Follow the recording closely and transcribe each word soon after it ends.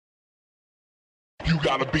You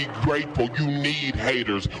gotta be grateful, you need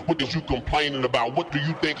haters. What is you complaining about? What do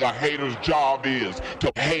you think a hater's job is? To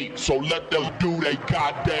hate, so let them do their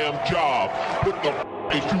goddamn job. What the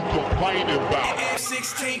is you complaining about?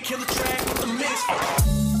 F16 killer track with the mix.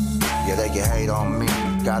 Yeah, they can hate on me.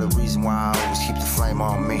 Got a reason why I always keep the flame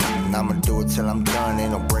on me. And I'ma do it till I'm done, ain't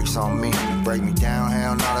no brakes on me. Break me down,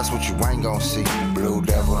 hell no, that's what you ain't gon' see. Blue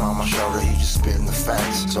devil on my shoulder, he just spitting the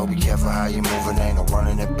facts. So be careful how you moving, ain't no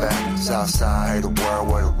running it back. Southside, hate the world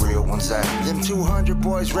where the real ones at. Them 200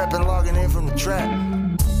 boys reppin', logging in from the trap.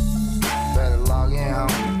 Better log in,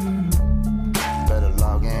 homie. Better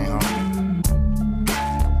log in, homie.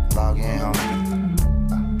 Log in,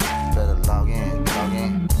 homie. Better log in, log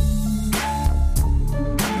in.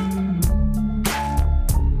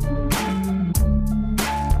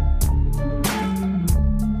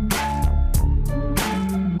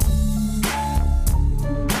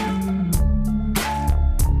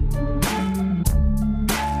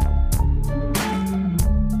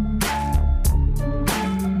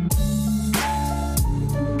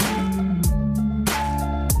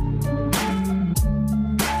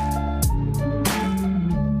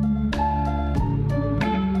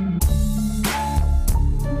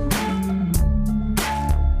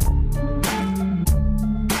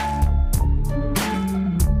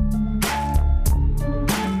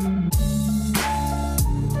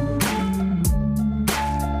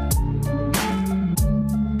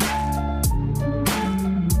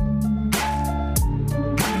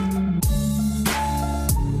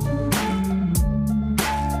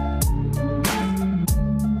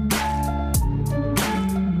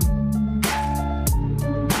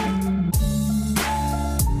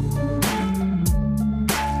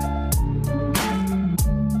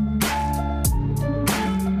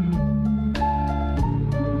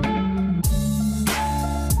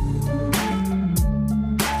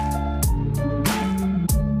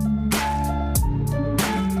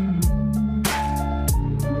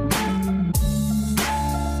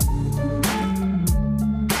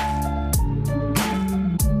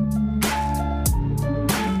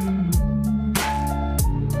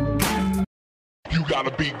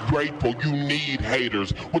 Gotta be grateful, you need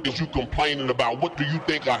haters. What is you complaining about? What do you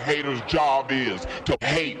think a hater's job is? To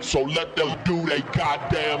hate, so let them do their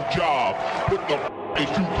goddamn job. What the is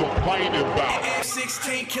you complaining about?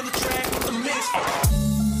 F16 killer track with the mix.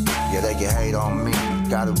 Yeah, they can hate on me.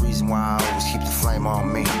 Got a reason why I always keep the flame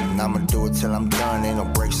on me. And I'ma do it till I'm done, ain't no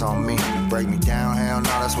brakes on me. Break me down, hell no,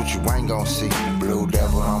 that's what you ain't gon' see. Blue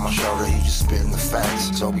devil on my shoulder, he just spitting the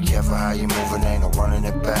facts. So be careful how you moving, ain't no running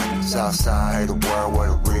it back. Southside, hate the world where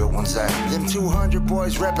the real ones at. Them 200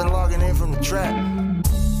 boys reppin', logging in from the trap.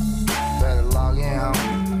 Better log in,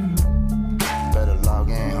 homie. Better log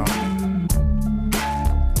in, homie.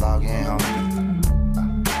 Log in,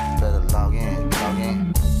 homie. Better log in, log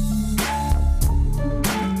in.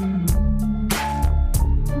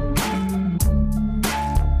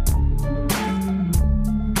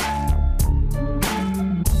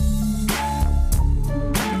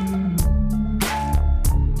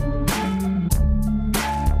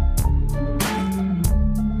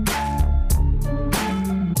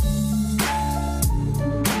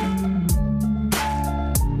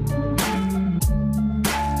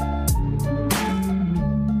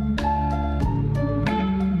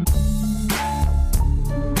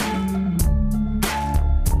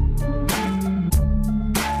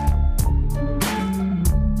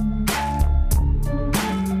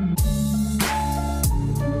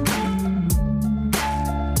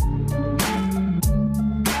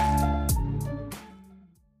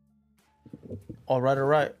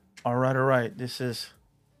 All right. This is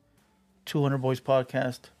 200 Boys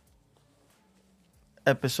Podcast,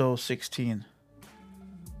 episode 16.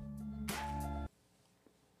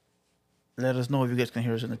 Let us know if you guys can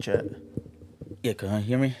hear us in the chat. Yeah, can you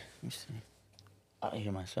hear me? Let me see. I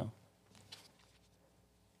hear myself.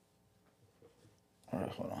 All right,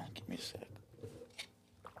 hold on. Give me a sec.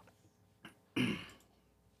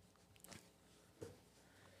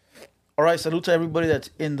 All right, salute to everybody that's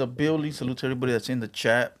in the building. Salute to everybody that's in the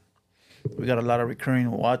chat. We got a lot of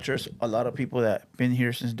recurring watchers, a lot of people that been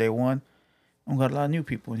here since day one. And we got a lot of new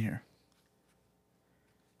people in here.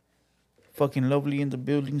 Fucking lovely in the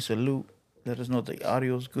building. Salute. Let us know the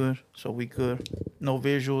audio's good, so we good. No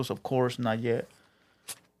visuals, of course, not yet.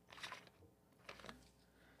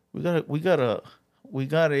 We got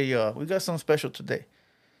something special today.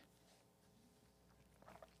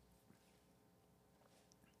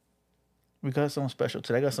 We got something special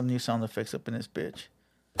today. I got some new sound effects up in this bitch.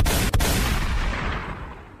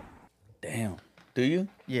 Damn. Do you?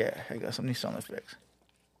 Yeah, I got some new sound effects.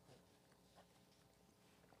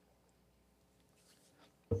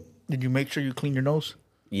 Did you make sure you clean your nose?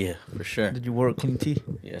 Yeah, for sure. Did you wear a clean tee?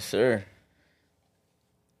 Yes, sir.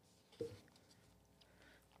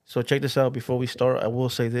 So check this out. Before we start, I will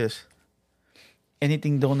say this.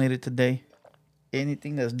 Anything donated today,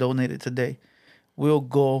 anything that's donated today, will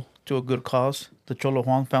go to a good cause, the Cholo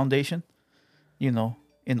Juan Foundation, you know,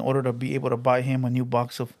 in order to be able to buy him a new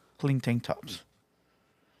box of clean tank tops.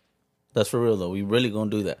 That's for real, though. We really gonna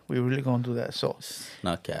do that. We're really going to do that. So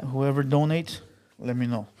Not cap. whoever donates, let me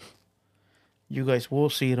know. You guys will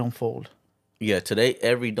see it unfold. Yeah, today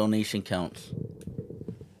every donation counts.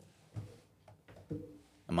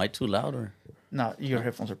 Am I too loud or? Nah, your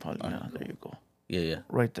headphones are probably not. There you go. Yeah.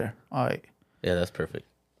 Right there. All right. Yeah, that's perfect.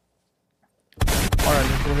 All right,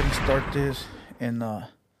 let's go ahead and start this in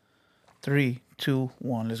 3, 2,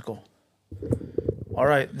 1. Let's go. All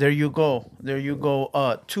right, there you go.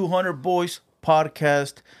 200 Boys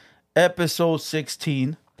Podcast, episode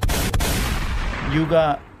 16. You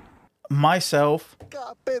got myself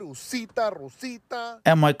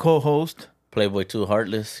and my co-host. Playboy 2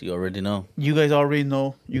 Heartless, you already know. You guys already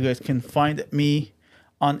know. You guys can find me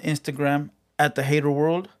on Instagram at the Hater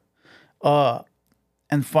World.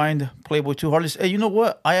 And find Playboy 2 Heartless. Hey, you know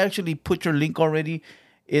what? I actually put your link already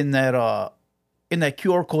in that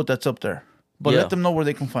QR code that's up there. But let them know where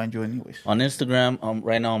they can find you anyways. On Instagram,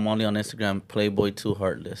 right now I'm only on Instagram, Playboy 2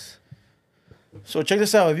 Heartless. So check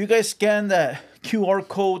this out. If you guys scan that QR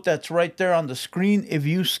code that's right there on the screen, if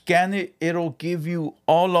you scan it, it'll give you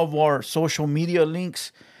all of our social media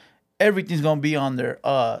links. Everything's going to be on there.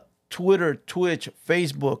 Twitter, Twitch,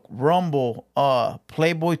 Facebook, Rumble,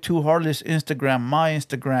 Playboy 2 Heartless, Instagram, my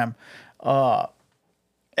Instagram, all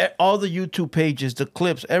the YouTube pages, the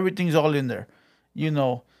clips, everything's all in there, you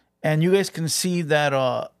know. And you guys can see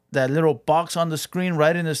that that little box on the screen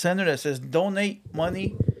right in the center that says donate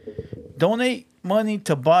money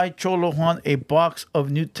to buy Cholo Juan a box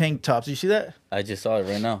of new tank tops. You see that? I just saw it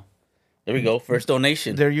right now. There we go. First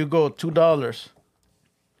donation. There you go. $2.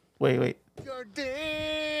 Wait. You're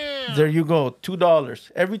damn. There you go.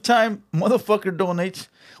 $2. Every time motherfucker donates,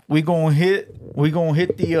 we gonna hit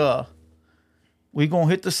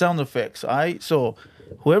the sound effects. All right. So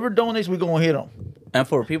whoever donates, we gonna hit them. And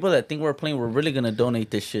for people that think we're playing, we're really gonna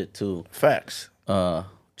donate this shit to Facts. Cholo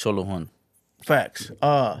Juan. Facts.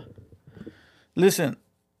 Listen,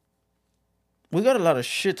 we got a lot of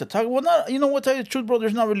shit to talk about. Not, you know what? Tell you the truth, bro.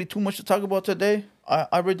 There's not really too much to talk about today.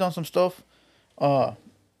 I wrote down some stuff.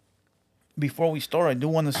 Before we start, I do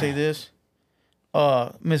want to say this.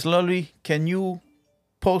 Miss Lully, can you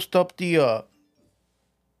post up the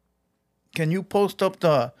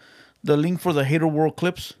link for the Hater World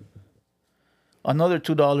clips? Another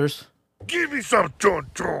 $2. Give me some chon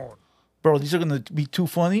chon. Bro, these are gonna be too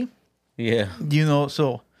funny. Yeah. You know,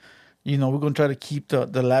 so we're gonna try to keep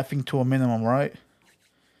the laughing to a minimum, right?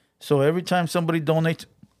 So every time somebody donates,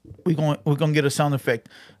 we're gonna get a sound effect.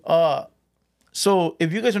 So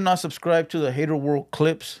if you guys are not subscribed to the Hater World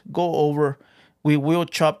clips, go over. We will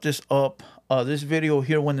chop this up. This video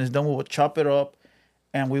here, when it's done, we will chop it up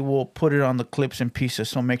and we will put it on the clips in pieces.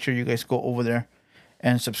 So make sure you guys go over there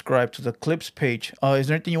and subscribe to the clips page. Is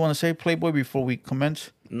there anything you want to say, Playboy, before we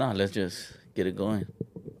commence? Nah, let's just get it going.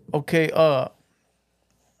 Okay,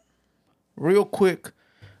 real quick,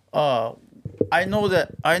 I know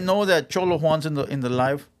that Cholo Juan's in the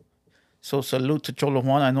live, so salute to Cholo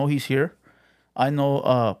Juan. I know he's here. I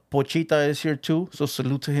know Pochita is here too, so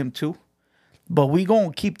salute to him too. But we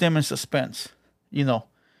gonna keep them in suspense, you know.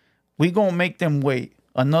 We gonna make them wait.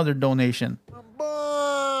 Another donation.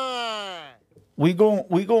 We gonna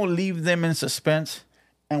leave them in suspense,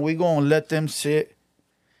 and we gonna let them sit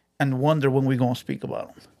and wonder when we gonna speak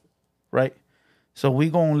about them, right? So we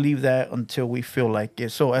gonna leave that until we feel like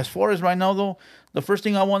it. So as far as right now, though, the first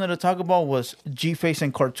thing I wanted to talk about was G-Face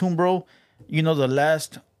and Cartoon Bro. You know, the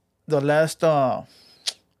last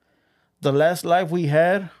live we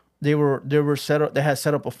had, they were set up. They had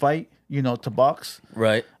set up a fight, you know, to box,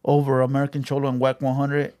 Right. over American Cholo and Whack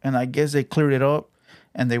 100, and I guess they cleared it up,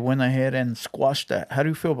 and they went ahead and squashed that. How do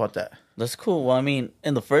you feel about that? That's cool. Well, I mean,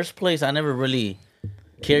 in the first place, I never really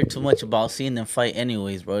cared too much about seeing them fight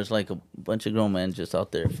anyways, bro. It's like a bunch of grown men just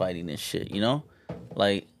out there fighting and shit, you know?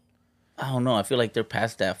 Like, I don't know. I feel like they're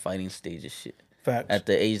past that fighting stage of shit. Facts. At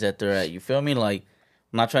the age that they're at. You feel me? Like,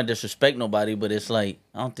 I'm not trying to disrespect nobody, but it's like,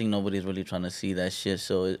 I don't think nobody's really trying to see that shit.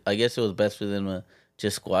 So I guess it was best for them to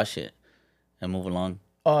just squash it and move along.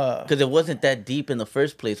 Because it wasn't that deep in the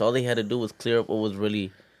first place. All they had to do was clear up what was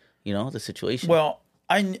really, you know, the situation. Well,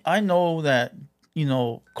 I know that, you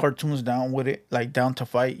know, Cartoon's down with it, like down to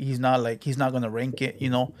fight. He's not gonna rank it, you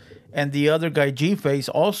know. And the other guy, G-Face,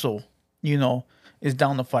 also, you know, is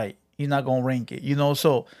down to fight. He's not gonna rank it, you know.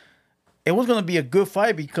 So it was gonna be a good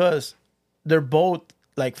fight because they're both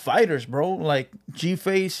like fighters, bro. Like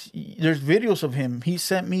G-Face, there's videos of him. He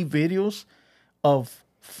sent me videos of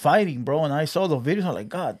fighting, bro, and I saw the videos. I'm like,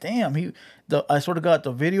 God damn, I sort of got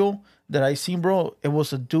the video that I seen, bro. It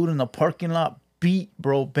was a dude in the parking lot beat,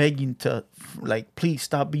 bro, begging to like, please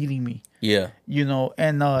stop beating me. Yeah. You know,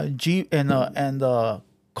 and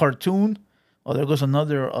cartoon. Oh, there goes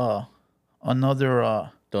another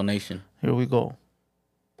donation. Here we go.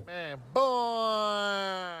 Man,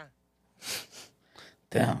 boy.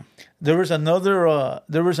 Damn. There was another,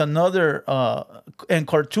 and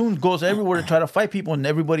cartoon goes everywhere to try to fight people, and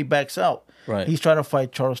everybody backs out. Right. He's trying to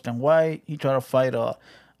fight Charleston White. He tried to fight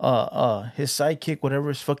his sidekick, whatever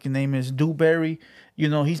his fucking name is, Dewberry. You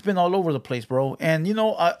know, he's been all over the place, bro. And you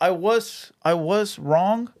know, I was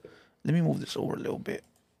wrong. Let me move this over a little bit.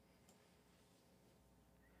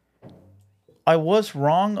 I was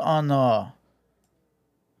wrong on hold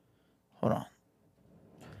on.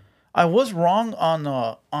 I was wrong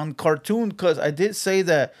on cartoon because I did say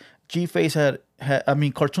that G-Face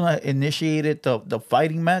cartoon had initiated the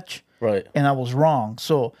fighting match. Right. And I was wrong.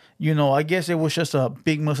 So, you know, I guess it was just a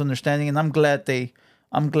big misunderstanding, and I'm glad they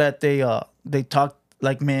talked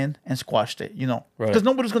like men and squashed it, you know. Right. Because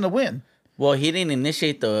nobody's gonna win. Well, he didn't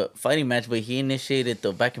initiate the fighting match, but he initiated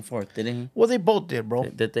the back and forth, didn't he? Well, they both did, bro.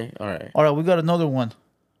 Did they? All right. All right, we got another one.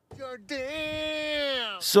 You're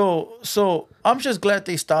damn. So I'm just glad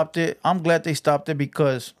they stopped it. I'm glad they stopped it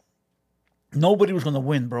because nobody was gonna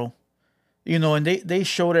win, bro. You know, and they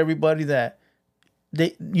showed everybody that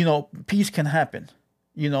peace can happen.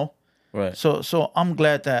 You know. Right. So I'm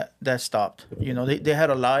glad that stopped. You know, they had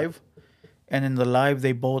a live, and in the live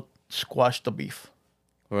they both squashed the beef.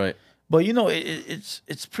 Right. But you know,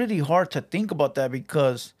 it's pretty hard to think about that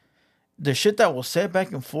because the shit that was said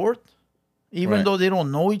back and forth, even though they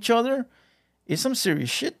don't know each other, it's some serious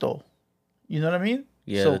shit though. You know what I mean?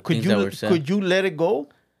 Yeah. So could you let it go?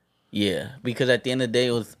 Yeah, because at the end of the day,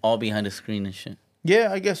 it was all behind the screen and shit.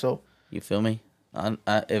 Yeah, I guess so. You feel me?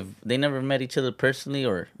 If they never met each other personally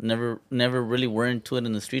or never really were into it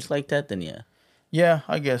in the streets like that, then yeah. Yeah,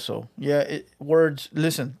 I guess so. Yeah, words.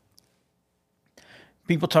 Listen,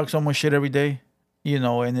 people talk so much shit every day, you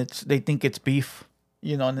know, and they think it's beef,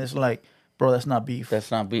 you know, and it's like, bro, that's not beef.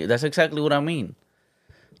 That's not beef. That's exactly what I mean.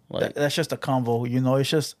 Like, that's just a convo, you know. It's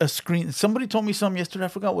just a screen. Somebody told me something yesterday. I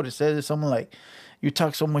forgot what it said. It's someone like, you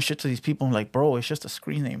talk so much shit to these people. I'm like, bro, it's just a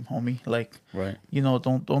screen name, homie. Like, right. You know,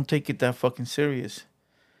 don't take it that fucking serious.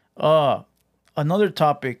 Another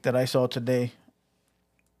topic that I saw today.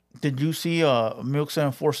 Did you see Milk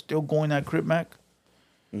 74 still going at Crip Mac?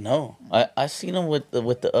 No, I seen him with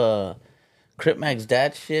the Crip Mac's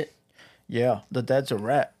dad shit. Yeah, the dad's a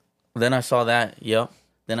rat. Then I saw that. Yep.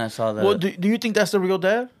 Then I saw that. Well, do you think that's the real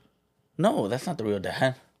dad? No, that's not the real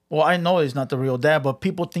dad. Well, I know it's not the real dad, but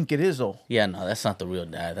people think it is though. Yeah, no, that's not the real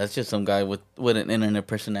dad. That's just some guy with an internet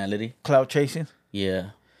personality. Clout chasing.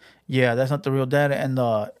 Yeah. Yeah, that's not the real dad. And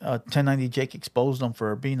 1090 Jake exposed him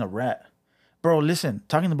for being a rat. Bro, listen,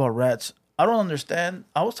 talking about rats, I don't understand.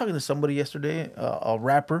 I was talking to somebody yesterday, a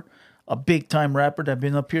rapper, a big time rapper that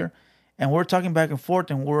been up here, and we're talking back and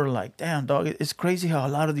forth, and we're like, damn, dog, it's crazy how a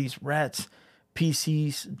lot of these rats,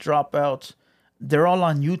 PCs, dropouts, they're all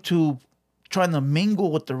on YouTube trying to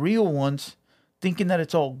mingle with the real ones, thinking that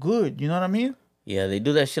it's all good. You know what I mean? Yeah, they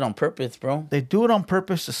do that shit on purpose, bro. They do it on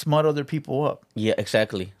purpose to smut other people up. Yeah,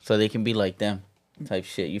 exactly. So they can be like them type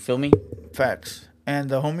shit. You feel me? Facts. And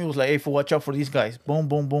the homie was like, hey, watch out for these guys. Boom,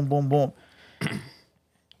 boom, boom, boom, boom.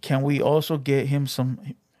 Can we also get him some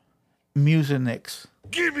Mucinex?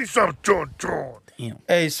 Give me some John. Damn.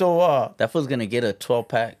 Hey, so that fool's gonna get a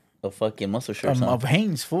 12-pack of fucking muscle shirts of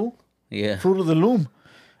Hanes, fool. Yeah. Fruit of the Loom.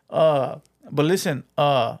 But listen,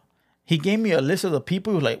 he gave me a list of the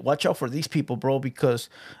people. He was like, watch out for these people, bro, because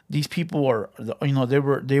these people are, you know, they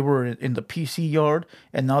were in the PC yard,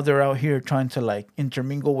 and now they're out here trying to like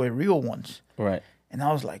intermingle with real ones. Right. And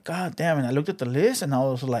I was like, God damn. And I looked at the list, and I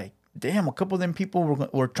was like, damn, a couple of them people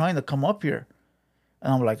were trying to come up here.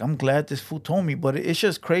 And I'm like, I'm glad this fool told me. But it's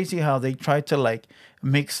just crazy how they try to like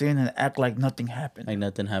mix in and act like nothing happened. Like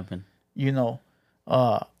nothing happened. You know,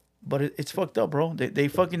 but it's fucked up, bro. They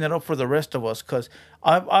fucking it up for the rest of us. Cause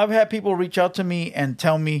I've had people reach out to me and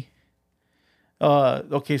tell me,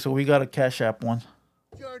 okay, so we got a Cash App one.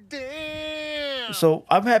 You're damn. So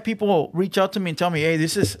I've had people reach out to me and tell me, hey,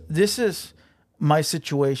 this is my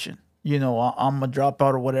situation. You know, I'm a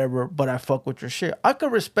dropout or whatever, but I fuck with your shit. I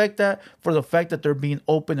could respect that for the fact that they're being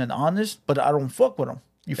open and honest, but I don't fuck with them.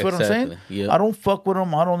 You feel what I'm saying? Yep. I don't fuck with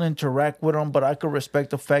them. I don't interact with them, but I could respect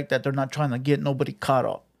the fact that they're not trying to get nobody caught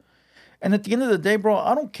up. And at the end of the day, bro,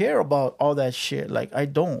 I don't care about all that shit. Like, I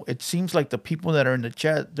don't. It seems like the people that are in the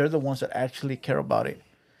chat, they're the ones that actually care about it.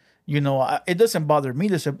 You know, it doesn't bother me.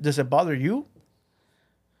 Does it bother you?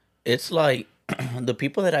 It's like the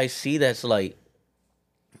people that I see that's like,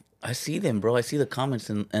 I see them, bro. I see the comments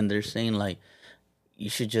and they're saying like, you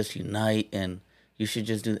should just unite and you should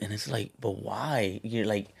just do. And it's like, but why? You're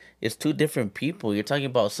like, it's two different people. You're talking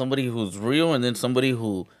about somebody who's real and then somebody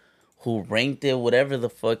who ranked it, whatever the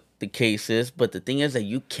fuck the case is. But the thing is that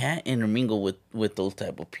you can't intermingle with those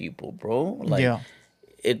type of people, bro. Like, Yeah.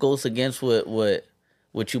 it goes against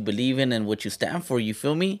what you believe in and what you stand for. You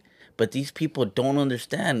feel me? But these people don't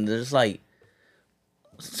understand. There's like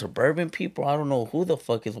suburban people. I don't know who the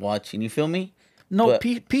fuck is watching. You feel me? No, But-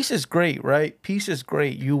 peace is great, right? Peace is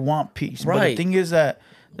great. You want peace, but the Right. thing is that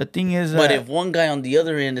But if one guy on the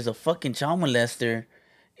other end is a fucking child molester,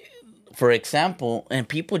 for example, and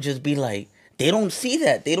people just be like, they don't see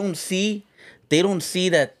that. They don't see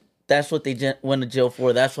that that's what they went to jail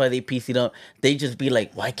for. That's why they PC'd up. They just be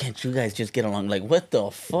like, why can't you guys just get along? Like, what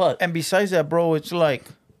the fuck? and besides that, bro, it's like,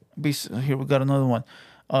 here we got another one.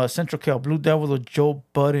 Central Cal Blue Devil or Joe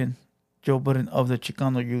Budden of the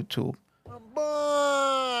Chicano YouTube.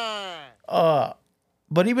 Boy.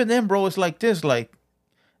 But even then, bro, it's like this. Like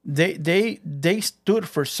they stood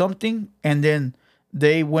for something and then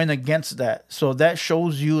they went against that. So that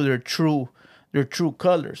shows you their true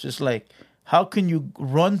colors. It's like, how can you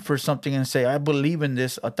run for something and say, I believe in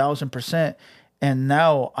this 1,000%, and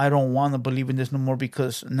now I don't want to believe in this no more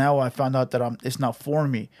because now I found out that it's not for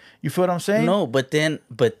me. You feel what I'm saying? No, but then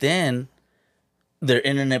their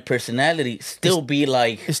internet personality still be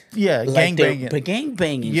like, gang banging. gang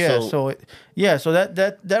banging. Yeah, so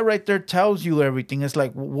that right there tells you everything. It's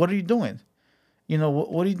like, what are you doing? You know,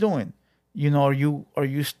 what are you doing? You know, are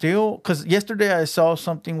you still? Because yesterday I saw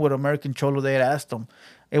something with American Cholo. They had asked him.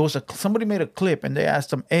 It was somebody made a clip and they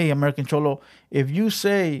asked him, "Hey, American Cholo, if you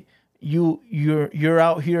say you're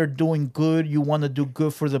out here doing good, you want to do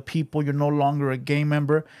good for the people, you're no longer a gang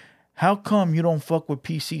member, how come you don't fuck with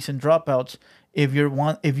PCs and dropouts if you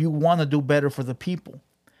want to do better for the people?"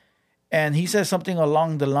 And he said something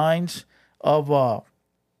along the lines of,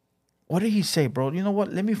 what did he say, bro? You know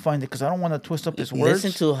what? Let me find it because I don't want to twist up his words.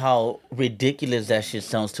 Listen to how ridiculous that shit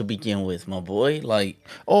sounds to begin with, my boy. Like,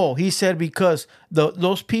 oh, he said because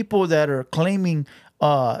those people that are claiming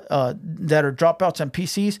that are dropouts and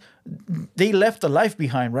PCs, they left the life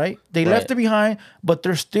behind, right? They left it behind, but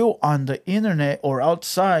they're still on the internet or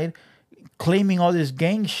outside claiming all this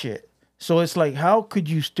gang shit. So it's like, how could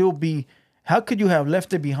you have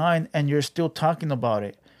left it behind and you're still talking about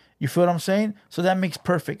it? You feel what I'm saying? So that makes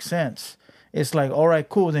perfect sense. It's like, all right,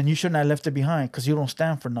 cool. Then you shouldn't have left it behind because you don't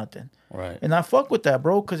stand for nothing. right. And I fuck with that,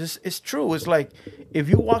 bro, because it's true. It's like, if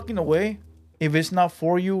you're walking away, if it's not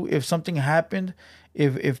for you, if something happened,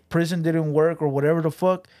 if prison didn't work or whatever the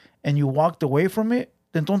fuck, and you walked away from it,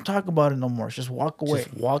 then don't talk about it no more. Just walk away.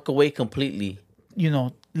 Just walk away completely. You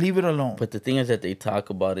know, leave it alone. But the thing is that they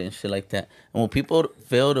talk about it and shit like that. And what people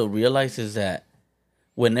fail to realize is that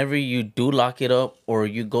whenever you do lock it up or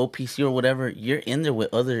you go PC or whatever, you're in there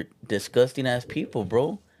with other disgusting ass people,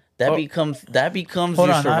 bro. That becomes Hold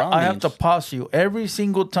your on, surroundings. I have to pause you. Every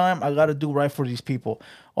single time I gotta do right for these people.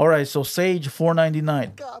 All right, so Sage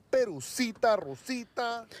 $4.99. Caperucita,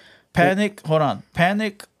 Rosita. Panic, hold on.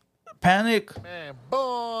 Panic. Man,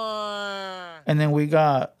 boy. And then we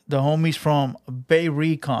got the homies from Bay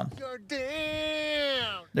Recon. You're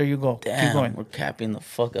damn. There you go. Keep Damn, going. we're capping the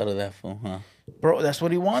fuck out of that fool, huh? Bro, that's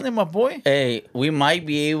what he wanted, my boy. Hey, we might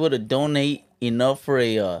be able to donate enough for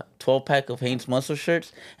a 12-pack of Hanes Muscle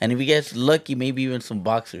shirts, and if you guys lucky, maybe even some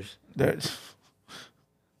boxers. There's...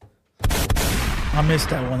 I missed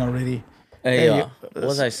that one already. Hey, Hey, what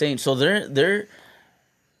was I saying? So they're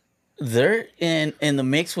in the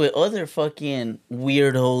mix with other fucking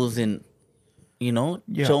weirdos and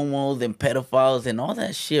chomos and pedophiles and all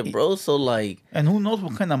that shit, bro. So like, And who knows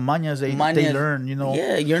what kind of mañas they learn, you know?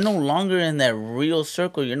 Yeah, you're no longer in that real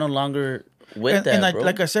circle. You're no longer with And, that, and bro.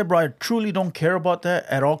 like I said, bro, I truly don't care about that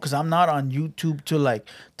at all because I'm not on YouTube to like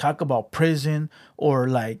talk about prison or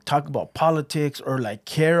like talk about politics or like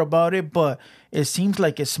care about it. But it seems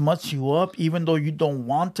like it smuts you up even though you don't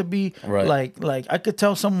want to be. Right. Like I could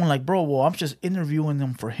tell someone like, bro, well, I'm just interviewing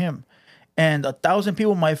them for him. And 1,000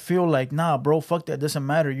 people might feel like, nah, bro, fuck that. Doesn't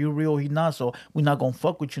matter. You real, he not. So we're not going to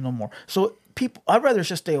fuck with you no more. So people, I'd rather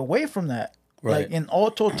just stay away from that. Right. Like in all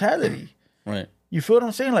totality. right. You feel what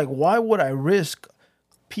I'm saying? Like, why would I risk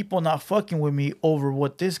people not fucking with me over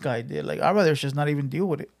what this guy did? Like, I'd rather just not even deal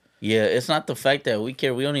with it. Yeah, it's not the fact that we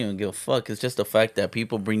care. We don't even give a fuck. It's just the fact that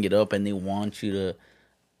people bring it up and they want you to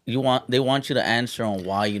they want you to answer on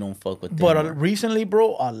why you don't fuck with them. But recently,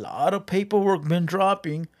 bro, a lot of paperwork been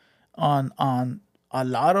dropping on a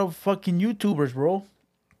lot of fucking YouTubers, bro.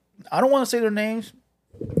 I don't want to say their names.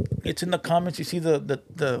 It's in the comments. You see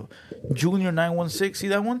the Junior 916. See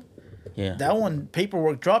that one? Yeah. That one,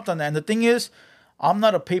 paperwork dropped on that. And the thing is, I'm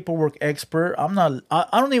not a paperwork expert. I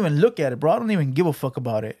don't even look at it, bro. I don't even give a fuck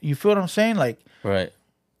about it. You feel what I'm saying? Like, right.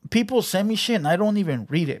 People send me shit and I don't even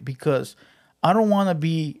read it because I don't want to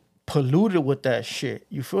be polluted with that shit.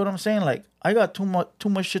 You feel what I'm saying? Like, I got too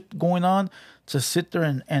much shit going on to sit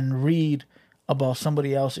there and read about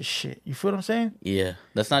somebody else's shit. You feel what I'm saying? Yeah.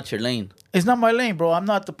 That's not your lane. It's not my lane, bro. I'm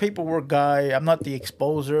not the paperwork guy. I'm not the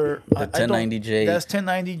exposer. The 1090 Jake. That's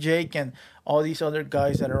 1090 Jake and all these other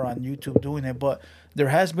guys that are on YouTube doing it. But there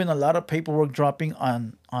has been a lot of paperwork dropping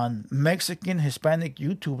on Mexican, Hispanic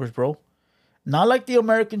YouTubers, bro. Not like the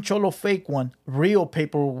American Cholo fake one. Real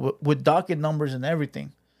paper with docket numbers and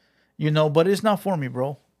everything. You know, but it's not for me,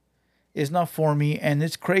 bro. It's not for me. And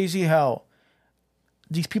it's crazy how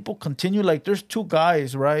these people continue. Like, there's two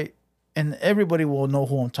guys, right? And everybody will know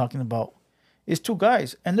who I'm talking about. It's two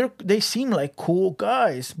guys. And they seem like cool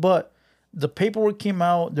guys. But the paperwork came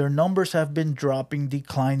out. Their numbers have been dropping,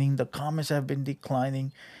 declining. The comments have been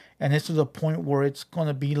declining. And it's to the point where it's going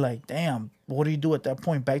to be like, damn, what do you do at that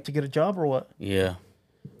point? Back to get a job or what? Yeah.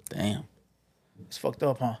 Damn. It's fucked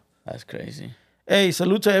up, huh? That's crazy. Hey,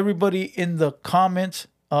 salute to everybody in the comments.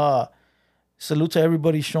 Salute to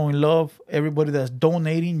everybody showing love. Everybody that's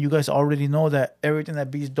donating. You guys already know that everything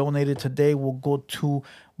that B's donated today will go to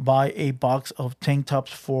buy a box of tank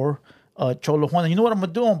tops for Cholo Juan. And you know what I'm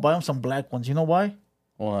going to do? I'm buy him some black ones. You know why?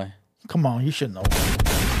 Why? Come on, you should know.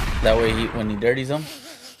 That way when he dirties them?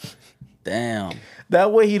 Damn.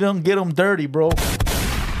 That way he don't get them dirty, bro.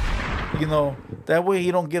 You know, that way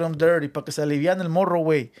he don't get them dirty. Pa que se alivian el morro,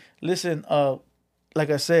 way. Listen,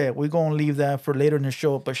 like I said, we're going to leave that for later in the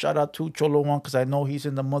show. But shout out to Cholo Juan because I know he's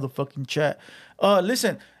in the motherfucking chat.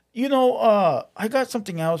 Listen, you know, I got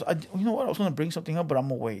something else. You know what? I was going to bring something up, but I'm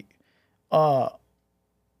going to wait.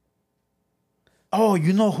 Oh,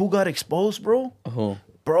 you know who got exposed, bro? Who?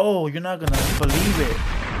 Bro, you're not going to believe it.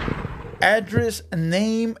 Address,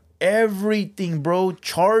 name, everything, bro.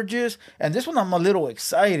 Charges. And this one I'm a little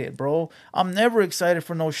excited, bro. I'm never excited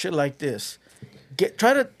for no shit like this.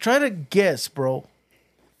 Try to guess, bro.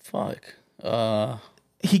 Fuck.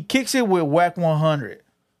 He kicks it with Whack 100.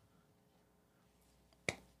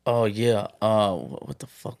 Oh yeah. What the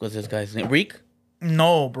fuck was this guy's name? Reek?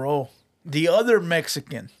 No, bro. The other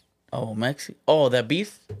Mexican. Oh, Oh, that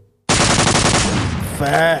beast?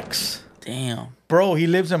 Facts. Damn. Bro, he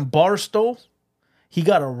lives in Barstow. He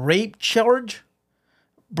got a rape charge.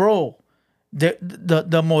 Bro, the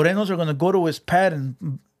Morenos are gonna go to his pad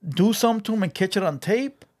and do something to him and catch it on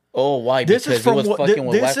tape. Oh, why? This because is from he was fucking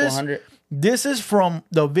with Whack 100? This is from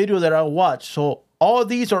the video that I watched. So all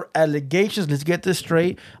these are allegations. Let's get this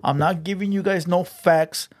straight. I'm not giving you guys no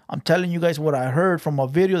facts. I'm telling you guys what I heard from a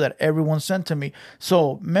video that everyone sent to me.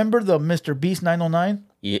 So remember the Mr. Beast 909?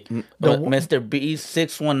 Yeah, Mr. Beast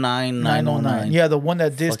 619-909. Yeah, the one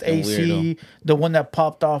that dissed AC, weirdo. the one that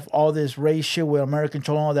popped off all this race shit with American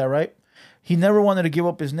Cholo and all that, right? He never wanted to give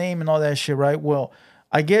up his name and all that shit, right? Well,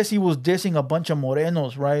 I guess he was dissing a bunch of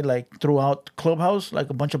Morenos, right? Like throughout Clubhouse, like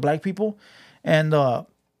a bunch of black people. And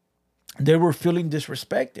they were feeling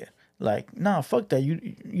disrespected. Like, nah, fuck that.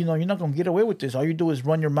 You know, you're not going to get away with this. All you do is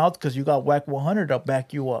run your mouth because you got Whack 100 to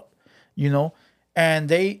back you up, you know? And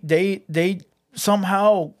they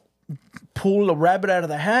somehow pulled a rabbit out of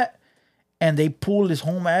the hat and they pulled his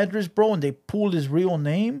home address, bro, and they pulled his real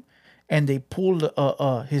name and they pulled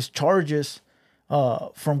his charges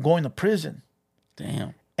from going to prison.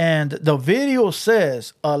 Damn. And the video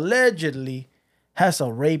says allegedly has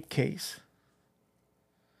a rape case.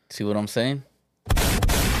 See what I'm saying?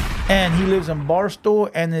 And he lives in Barstow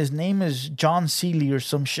and his name is John Seeley or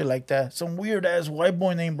some shit like that. Some weird ass white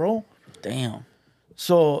boy name, bro. Damn.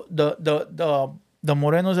 So the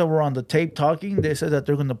Morenos that were on the tape talking, they said that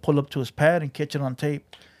they're gonna pull up to his pad and catch it on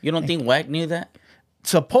tape. You don't think Whack knew that?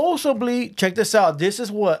 Supposedly, check this out. This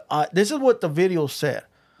is what the video said.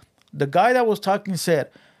 The guy that was talking said,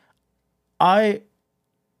 I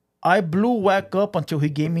blew Whack up until he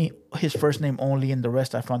gave me his first name only, and the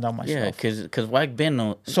rest I found out myself. Yeah, because Whack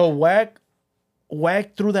been So Whack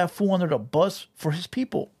threw that fool under the bus for his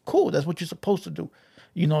people. Cool, that's what you're supposed to do.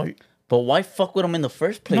 You know. But why fuck with him in the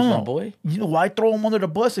first place, my boy? You know, why throw him under the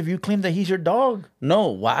bus if you claim that he's your dog? No,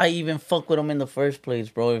 why even fuck with him in the first place,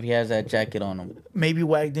 bro, if he has that jacket on him? Maybe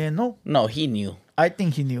Whack didn't know. No, he knew. I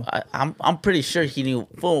think he knew. I'm pretty sure he knew.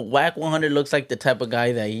 Full Whack 100 looks like the type of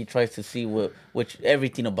guy that he tries to see which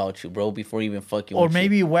everything about you, bro, before he even fucking. Or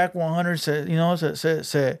maybe Whack 100 said,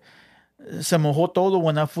 se mojó todo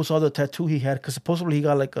when that fool saw the tattoo he had, because supposedly he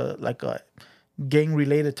got like a gang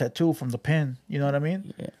related tattoo from the pen. You know what I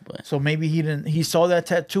mean? Yeah. But So maybe he saw that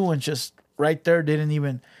tattoo and just right there didn't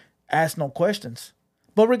even ask no questions.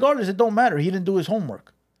 But regardless, it don't matter. He didn't do his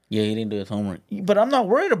homework. yeah, he didn't do his homework. But I'm not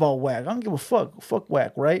worried about Whack. I don't give a fuck. Fuck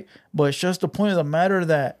Whack, right? But it's just the point of the matter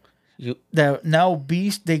that now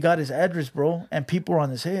Beast, they got his address, bro, and people are on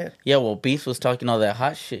his head. Yeah, well, Beast was talking all that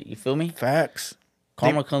hot shit. You feel me? Facts.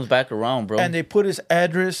 Karma comes back around, bro. And they put his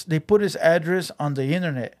address. They put his address on the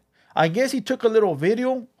internet. I guess he took a little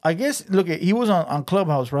video. I guess he was on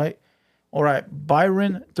Clubhouse, right? All right,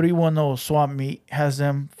 Byron 310 Swap Meet has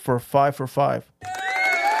them for 5 for 5.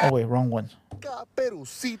 Oh wait, wrong one.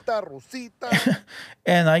 Caperucita, Rosita.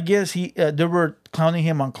 And I guess they were clowning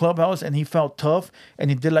him on Clubhouse, and he felt tough, and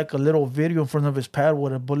he did like a little video in front of his pad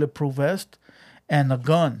with a bulletproof vest and a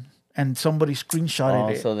gun, and somebody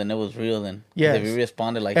screenshotted it. So then it was real then. Yes. They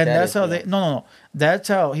responded like And that. that's how they no. That's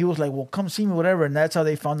how he was like, well, come see me, whatever. And that's how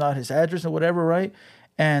they found out his address or whatever, right?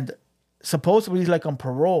 And supposedly he's like on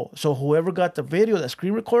parole. So whoever got the video that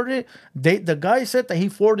screen recorded it, the guy said that he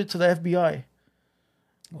forwarded to the FBI.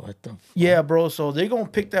 What the fuck? Yeah, bro. So they gonna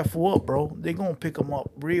pick that fool up, bro. They gonna pick him up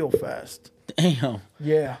real fast. Damn.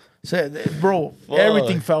 Yeah. Bro, Fuck.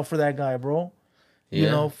 everything fell for that guy, bro. You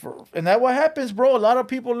Yeah. know, and that's what happens, bro. A lot of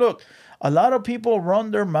people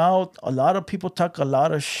run their mouth. A lot of people talk a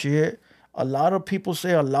lot of shit. A lot of people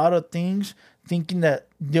say a lot of things thinking that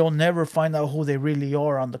they'll never find out who they really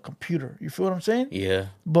are on the computer. You feel what I'm saying? Yeah.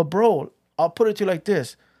 But bro, I'll put it to you like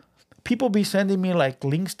this. People be sending me like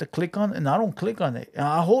links to click on, and I don't click on it. And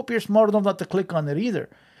I hope you're smart enough not to click on it either.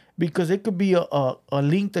 Because it could be a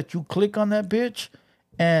link that you click on that bitch,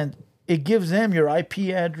 and it gives them your IP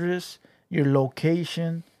address, your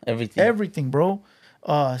location, everything, bro.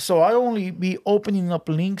 So I only be opening up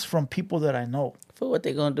links from people that I know. For what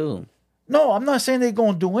they gonna do? No, I'm not saying they're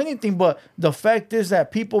gonna do anything, but the fact is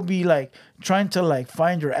that people be like trying to like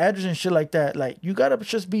find your address and shit like that. Like, you gotta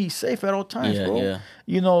just be safe at all times, bro. Yeah.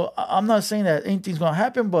 You know, I'm not saying that anything's gonna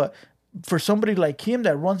happen, but for somebody like him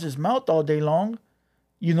that runs his mouth all day long,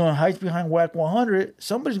 you know, and hides behind Whack 100,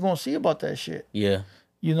 somebody's gonna see about that shit. Yeah.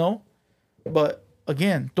 You know? But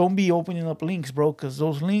again, don't be opening up links, bro, because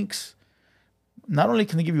those links not only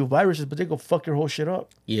can they give you viruses, but they go fuck your whole shit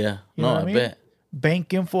up. Yeah. You know what I mean? Bet.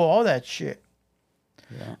 Bank info, all that shit.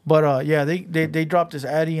 Yeah. But yeah, they dropped this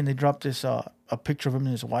Addy, and they dropped this a picture of him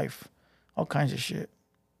and his wife. All kinds of shit.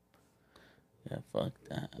 Yeah, fuck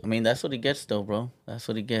that. I mean, that's what he gets though, bro. That's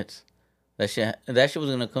what he gets. That shit was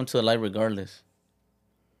gonna come to light regardless.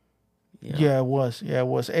 Yeah, it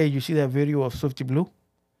was. Hey, you see that video of Swifty Blue?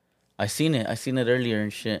 I seen it earlier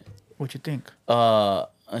and shit. What you think?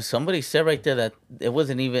 Somebody said right there that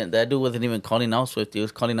that dude wasn't even calling out Swifty. He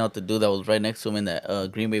was calling out the dude that was right next to him in that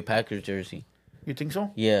Green Bay Packers jersey. You think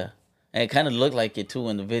so? Yeah. And it kind of looked like it too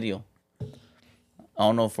in the video. I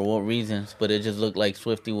don't know for what reasons, but it just looked like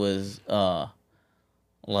Swifty was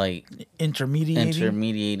like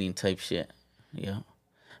intermediating type shit. Yeah.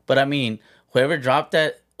 But I mean, whoever dropped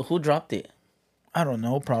that, who dropped it? I don't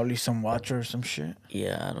know, probably some watcher or some shit.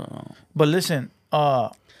 Yeah, I don't know. But listen,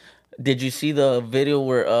 did you see the video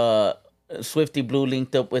where Swifty Blue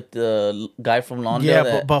linked up with the guy from Lawndale?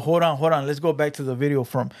 Yeah, but hold on. Let's go back to the video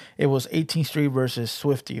from, it was 18th Street versus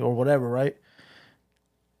Swifty or whatever, right?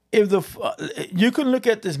 If you can look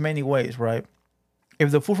at this many ways, right?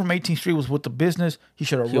 If the fool from 18th Street was with the business, he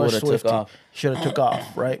should have rushed Swifty. Should have took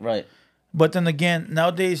off, right? Right. But then again,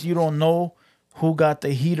 nowadays you don't know who got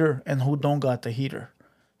the heater and who don't got the heater.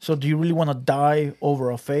 So do you really want to die over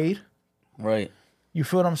a fade? Right. You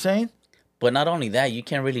feel what I'm saying? But not only that, you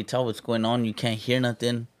can't really tell what's going on. You can't hear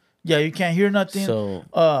nothing. Yeah, you can't hear nothing. So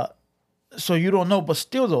you don't know. But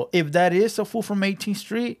still, though, if that is a fool from 18th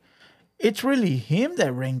Street, it's really him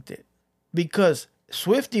that ranked it. Because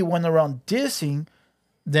Swifty went around dissing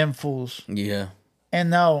them fools. Yeah. And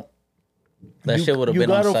now that shit would have been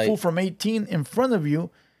on site. You got a fool from 18 in front of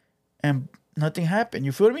you, and nothing happened.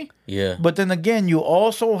 You feel me? Yeah. But then again, you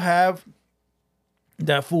also have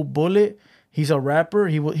that fool Bullet. He's a rapper.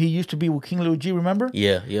 He used to be with King Lil G, remember?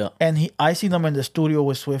 Yeah. And I seen him in the studio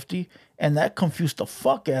with Swifty, and that confused the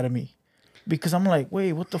fuck out of me. Because I'm like,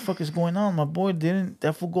 wait, what the fuck is going on? My boy, didn't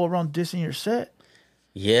that fool go around dissing your set?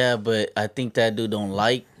 Yeah, but I think that dude don't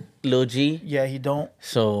like Lil G. Yeah, he don't.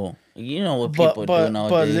 So, you know what people do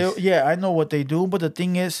nowadays. Yeah, I know what they do. But the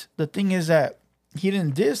thing is that he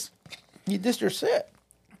didn't diss. He dissed your set.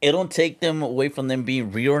 It don't take them away from them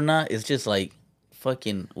being real or not. It's just like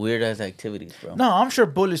fucking weird ass activities, bro. No, I'm sure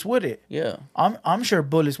Bully's with it. Yeah. I'm sure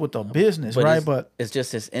Bully's with the business, right? But it's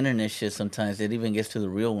just this internet shit sometimes. It even gets to the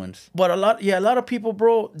real ones. But a lot of people,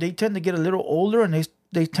 bro, they tend to get a little older and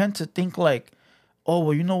they tend to think like, oh,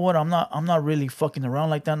 well, you know what? I'm not really fucking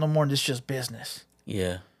around like that no more. This is just business.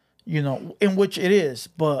 Yeah. You know, in which it is,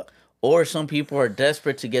 but... Or some people are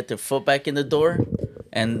desperate to get their foot back in the door,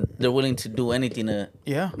 and they're willing to do anything to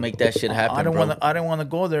make that shit happen. I don't want to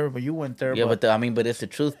go there, but you went there. Yeah, but it's the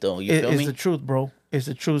truth, though. You feel me? It's the truth, bro. It's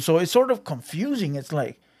the truth. So it's sort of confusing. It's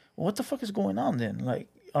like, what the fuck is going on then? Like,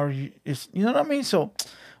 you know what I mean? So,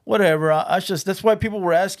 whatever. That's why people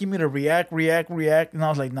were asking me to react, and I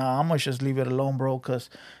was like, nah, I'm gonna just leave it alone, bro, because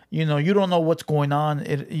you know you don't know what's going on.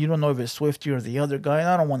 You don't know if it's Swifty or the other guy, and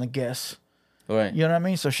I don't want to guess. Right. You know what I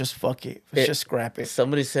mean? So just fuck it. Just scrap it.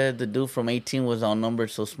 Somebody said the dude from 18 was outnumbered,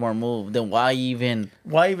 so smart move. Then why even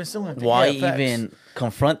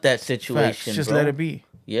confront that situation? Facts. Just let it be.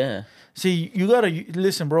 Yeah. See, you gotta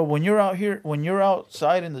listen, bro. When you're out here, when you're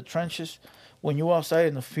outside in the trenches, when you're outside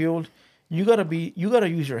in the field, you gotta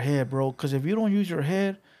use your head, bro. Because if you don't use your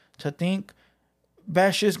head to think,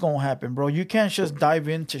 bad shit's gonna happen, bro. You can't just dive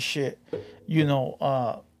into shit,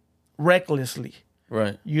 recklessly.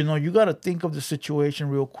 Right. You know, you gotta think of the situation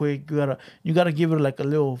real quick. You gotta give it like a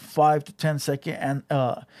little 5 to 10 second, and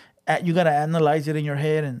you gotta analyze it in your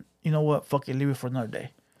head. And you know what? Fuck it, leave it for another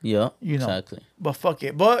day. Yeah. Exactly. But fuck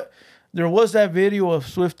it. But there was that video of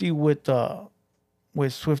Swifty with Donkey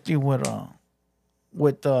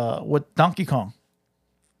Kong.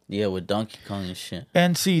 Yeah, with Donkey Kong and shit.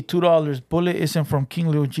 NC $2. Bullet isn't from King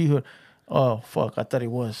Lil G Hood. Oh fuck! I thought he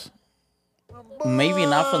was. Maybe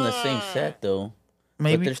not from the same set though.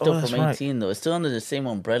 Maybe but they're still from 18 though. It's still under the same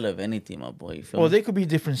umbrella of anything, my boy. You feel me? They could be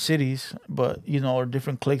different cities, but or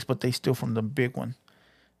different cliques, but they still from the big one.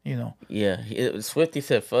 Yeah, Swifty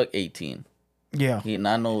said fuck 18. Yeah.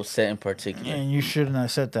 Not no set in particular. And you shouldn't have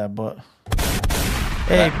said that, but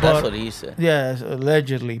that's what he said. Yeah,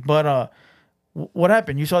 allegedly. But what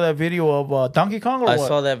happened? You saw that video of Donkey Kong, or what? I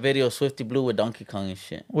saw that video of Swifty Blue with Donkey Kong and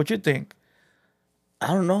shit. What you think? I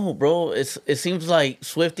don't know, bro. It seems like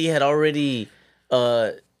Swifty had already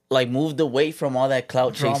moved away from all that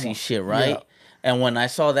clout chasing shit, right? Yeah. And when I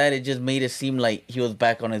saw that, it just made it seem like he was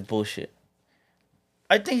back on his bullshit.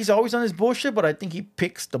 I think he's always on his bullshit, but I think he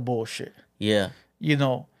picks the bullshit. Yeah.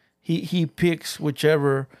 He picks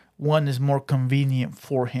whichever one is more convenient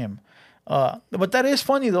for him. But that is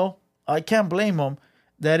funny, though. I can't blame him.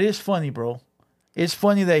 That is funny, bro. It's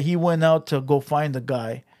funny that he went out to go find the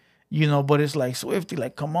guy, but it's like, Swifty,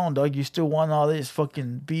 like, come on, dog. You still want all this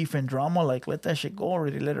fucking beef and drama? Like, let that shit go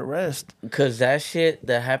already. Let it rest. Because that shit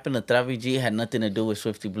that happened to Travis G had nothing to do with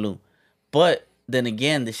Swifty Blue. But then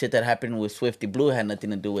again, the shit that happened with Swifty Blue had nothing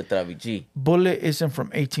to do with Travis G. Bullet isn't from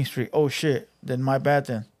 18th Street. Oh, shit. Then my bad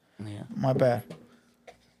then. Yeah. My bad.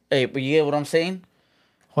 Hey, but you get what I'm saying?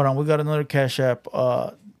 Hold on. We got another Cash App.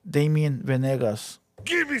 Damien Venegas.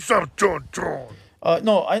 Give me some chon.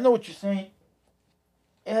 No, I know what you're saying.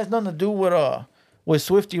 It has nothing to do with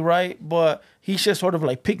Swifty, right? But he's just sort of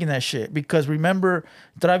like picking that shit. Because remember,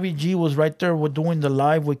 Travis G was right there with doing the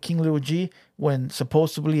live with King Lil G when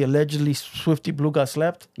supposedly, allegedly, Swifty Blue got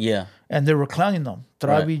slapped. Yeah. And they were clowning them.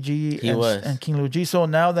 Travis G and King Lil G. So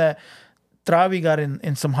now that Travis got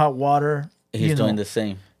in some hot water. He's doing the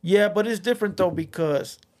same. Yeah, but it's different though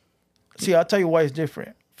because, see, I'll tell you why it's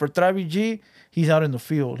different. For Travis G, he's out in the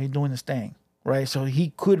field. He's doing his thing, right? So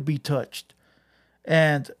he could be touched.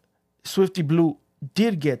 And Swifty Blue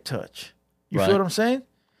did get touched. You feel what I'm saying?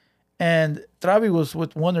 And Travis was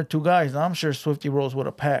with one or two guys. And I'm sure Swifty rolls with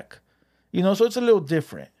a pack. So it's a little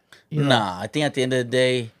different. Nah, I think at the end of the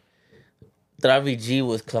day, Travis G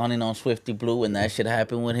was clowning on Swifty Blue when that shit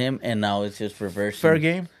happened with him. And now it's just reversing. Fair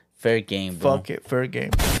game? Fair game, bro. Fuck it. Fair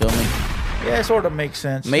game. Feel me? Yeah, it sort of makes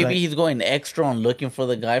sense. Maybe he's going extra on looking for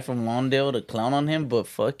the guy from Lawndale to clown on him, but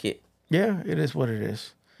fuck it. Yeah, it is what it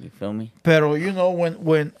is. You feel me? Pero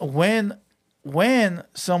when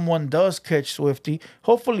someone does catch Swifty,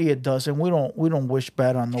 hopefully it doesn't. We don't wish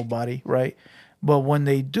bad on nobody, right? But when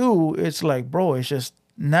they do, it's like, bro, it's just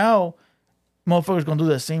now motherfuckers gonna do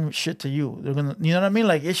that same shit to you. They're gonna, you know what I mean?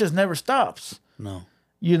 Like it just never stops. No.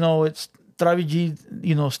 It's Travis G,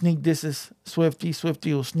 sneak this is Swifty.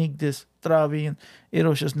 Swifty will sneak this Travis, and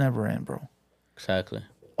it'll just never end, bro. Exactly.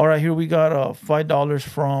 All right, here we got $5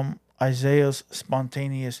 from Isaiah's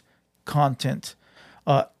Spontaneous Content.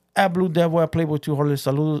 At Blue Devil, I Playboy 2 Harley,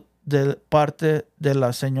 saludos de parte de la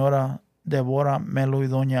señora Deborah Melo y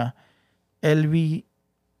doña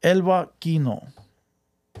Elba Quino.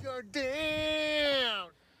 You're down.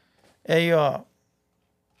 Hey,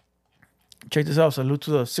 check this out. Salute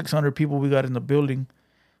to the 600 people we got in the building.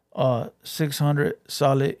 600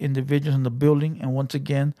 solid individuals in the building. And once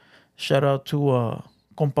again, shout out to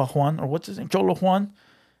Compa Juan, or what's his name? Cholo Juan.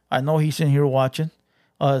 I know he's in here watching.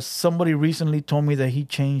 Somebody recently told me that he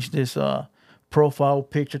changed this profile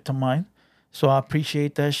picture to mine. So I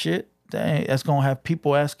appreciate that shit. That's going to have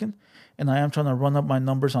people asking. And I am trying to run up my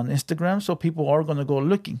numbers on Instagram. So people are going to go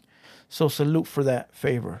looking. So salute for that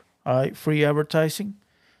favor. All right. Free advertising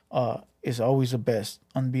is always the best.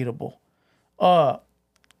 Unbeatable.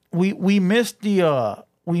 We missed the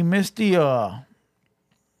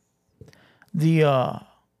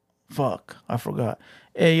fuck, I forgot.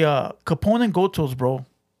 Capone and Gotos, bro.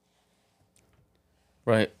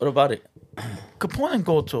 Right. What about it? Capone and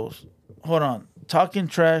Gotos. Hold on. Talking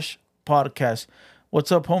Trash Podcast.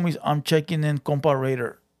 What's up, homies? I'm checking in, Compa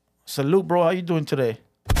Raider. Salute, bro. How you doing today?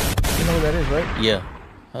 You know what that is, right? Yeah.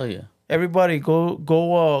 Hell yeah. Everybody, go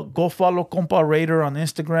follow Compa Raider on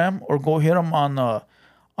Instagram, or go hit him on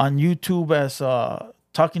YouTube as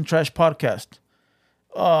Talking Trash Podcast.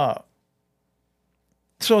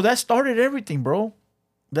 So that started everything, bro.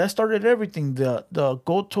 That started everything. The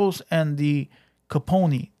Gotos and the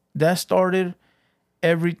Capone. That started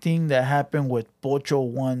everything that happened with Pocho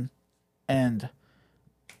 1 and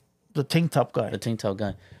the tank top guy. The tank top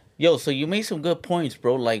guy. Yo, so you made some good points,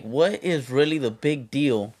 bro. Like, what is really the big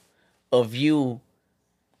deal of you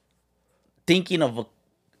thinking of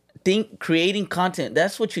creating content?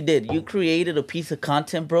 That's what you did. You created a piece of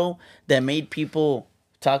content, bro, that made people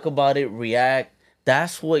talk about it, react.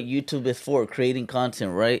 That's what YouTube is for, creating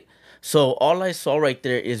content, right? So all I saw right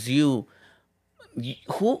there is who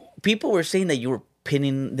people were saying that you were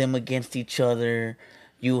pitting them against each other.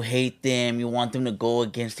 You hate them. You want them to go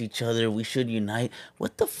against each other. We should unite.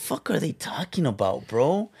 What the fuck are they talking about,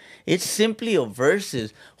 bro? It's simply a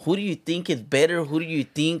versus. Who do you think is better? Who do you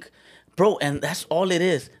think, bro? And that's all it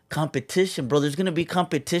is. Competition, bro. There's gonna be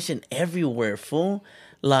competition everywhere, fool.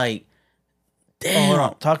 Like, damn.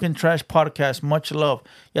 Oh, Talking Trash Podcast. Much love.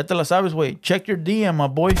 Ya te la sabes, güey. Check your DM, my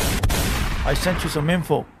boy. I sent you some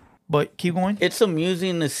info. But keep going. It's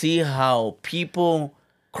amusing to see how people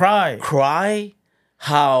cry.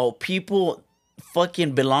 How people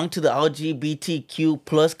fucking belong to the LGBTQ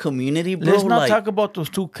plus community, bro. Let's not talk about those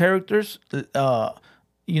two characters. Pochita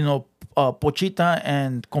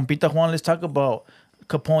and Compita Juan. Let's talk about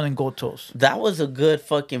Capone and Gotos. That was a good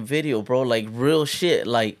fucking video, bro. Like, real shit.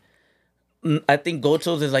 Like, I think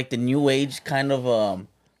Gotos is like the new age kind of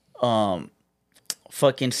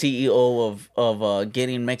fucking CEO of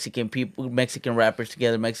getting Mexican people, Mexican rappers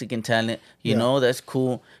together, Mexican talent. You know, that's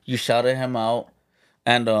cool. You shouted him out.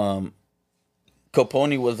 And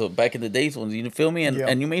Capone was back in the days ones, you feel me?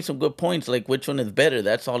 And you made some good points, like which one is better.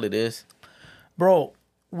 That's all it is. Bro,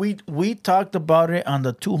 we talked about it on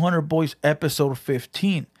the 200 Boys episode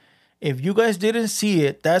 15. If you guys didn't see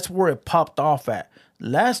it, that's where it popped off at.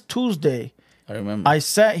 Last Tuesday, I remember. I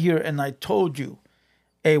sat here and I told you,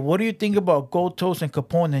 hey, what do you think about Gotos and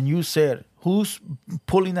Capone? And you said, who's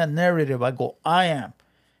pulling that narrative? I go, I am.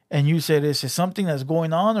 And you said, is it something that's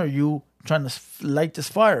going on, or you trying to light this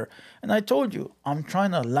fire? And I told you, I'm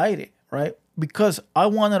trying to light it, right? Because I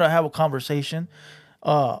wanted to have a conversation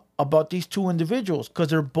about these two individuals, because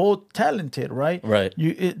they're both talented, right? Right.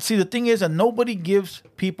 See, the thing is that nobody gives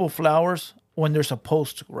people flowers when they're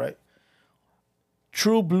supposed to, right?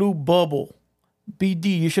 True Blue Bubble.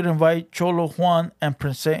 BD, you should invite Cholo Juan and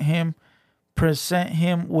present him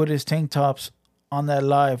with his tank tops on that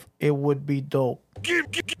live. It would be dope. Give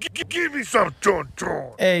me some chon.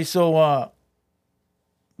 Hey, so what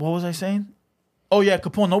was I saying? Oh yeah,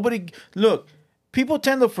 Capone. People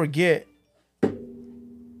tend to forget.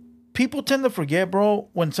 People tend to forget, bro,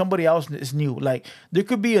 when somebody else is new. Like, there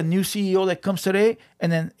could be a new CEO that comes today, and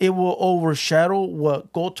then it will overshadow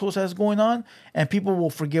what Gotos has going on, and people will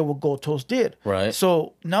forget what Gotos did. Right.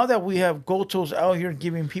 So now that we have Gotos out here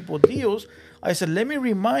giving people deals, I said, let me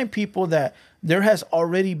remind people that there has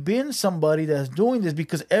already been somebody that's doing this,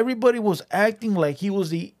 because everybody was acting like he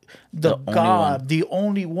was the God, the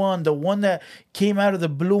only one, the one that came out of the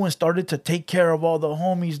blue and started to take care of all the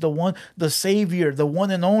homies, the savior, the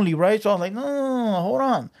one and only, right? So I was like, no, hold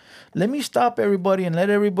on. Let me stop everybody and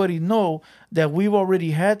let everybody know that we've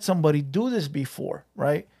already had somebody do this before,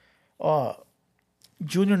 right?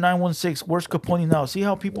 Junior 916, where's Capone now? See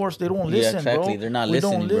how people are? They don't listen, exactly. bro. They're not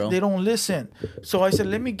listening, bro. They don't listen. So I said,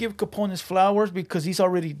 let me give Capone his flowers, because he's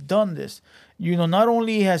already done this. You know, not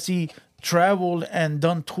only has he traveled and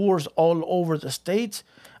done tours all over the States,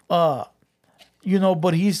 but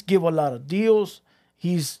he's give a lot of deals.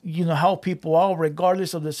 He's, helped people out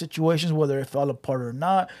regardless of the situations, whether it fell apart or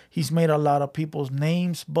not. He's made a lot of people's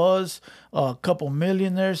names buzz, a couple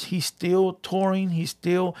millionaires. He's still touring. He's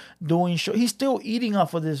still doing shows. He's still eating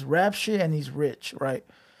off of this rap shit, and he's rich, right?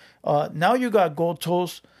 Now you got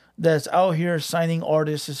Gotos that's out here signing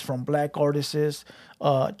artists from black artists,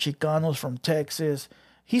 Chicanos from Texas.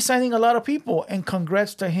 He's signing a lot of people, and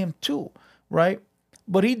congrats to him too, right?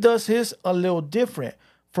 But he does his a little different.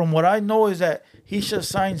 From what I know is that he just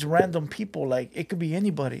signs random people. Like, it could be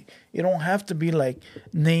anybody. It don't have to be like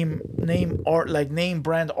name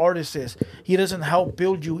brand artists. He doesn't help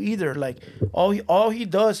build you either. Like, all he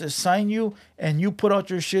does is sign you, and you put out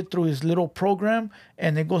your shit through his little program,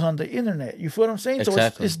 and it goes on the internet. You feel what I'm saying?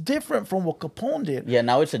 Exactly. So it's different from what Capone did. Yeah,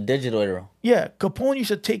 now it's a digital era. Yeah, Capone used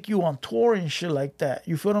to take you on tour and shit like that.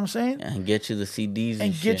 You feel what I'm saying? Yeah, and get you the CDs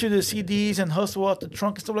and get you the CDs and hustle out the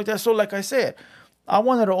trunk and stuff like that. So like I said, I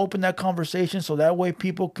wanted to open that conversation so that way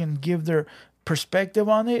people can give their perspective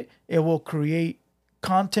on it. It will create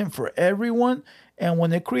content for everyone. And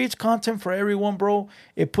when it creates content for everyone, bro,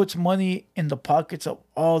 it puts money in the pockets of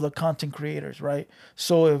all the content creators, right?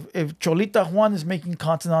 So if Cholita Juan is making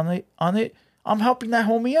content on it, I'm helping that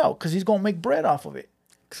homie out because he's gonna make bread off of it.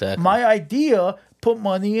 Exactly. My idea put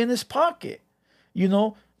money in his pocket.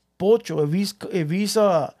 Pocho, if he's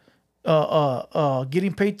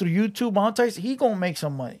getting paid through YouTube monetize, he gonna make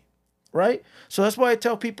some money, right? So that's why I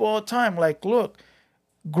tell people all the time, like, look,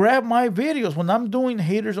 grab my videos when I'm doing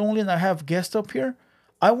haters only and I have guests up here.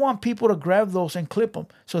 I want people to grab those and clip them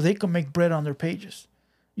so they can make bread on their pages.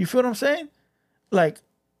 You feel what I'm saying? Like,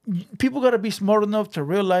 people got to be smart enough to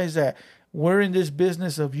realize that we're in this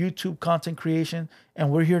business of YouTube content creation,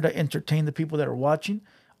 and we're here to entertain the people that are watching.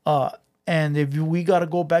 And if we got to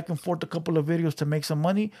go back and forth a couple of videos to make some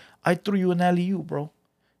money, I threw you an alley-oop, bro.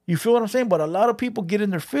 You feel what I'm saying? But a lot of people get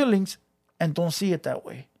in their feelings and don't see it that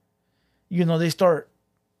way. They start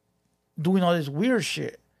doing all this weird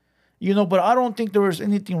shit. But I don't think there was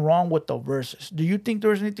anything wrong with the verses. Do you think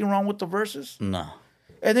there was anything wrong with the verses? No.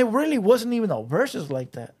 And it really wasn't even a verses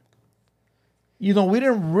like that. We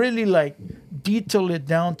didn't really like detail it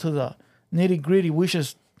down to the nitty-gritty. We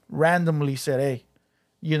just randomly said, hey,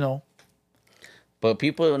 But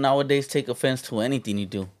people nowadays take offense to anything you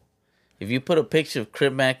do. If you put a picture of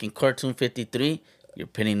Crib Mac and Cartoon 53, you're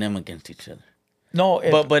pitting them against each other. No,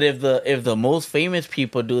 but if the most famous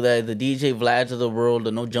people do that, the DJ Vlads of the world,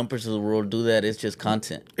 the No Jumpers of the world do that, it's just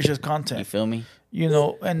content. It's just content. You feel me?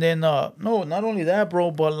 And then no, not only that,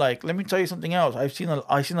 bro, but like, let me tell you something else. I've seen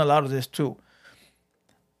a lot of this too.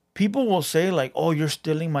 People will say like, "Oh, you're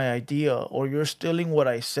stealing my idea," or "You're stealing what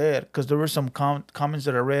I said," because there were some comments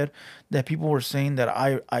that I read that people were saying that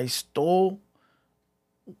I stole.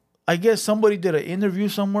 I guess somebody did an interview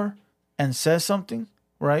somewhere and said something,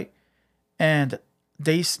 right? And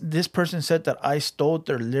this person said that I stole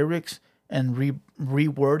their lyrics and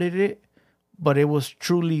reworded it, but it was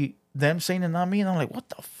truly them saying it, not me. And I'm like, what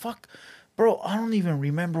the fuck? Bro, I don't even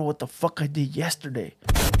remember what the fuck I did yesterday.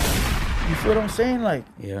 You feel what I'm saying? Like,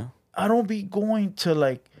 yeah. I don't be going to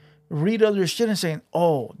like read other shit and saying,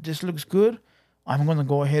 oh, this looks good. I'm going to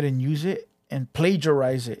go ahead and use it and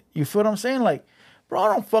plagiarize it. You feel what I'm saying? Like, bro,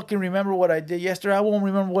 I don't fucking remember what I did yesterday. I won't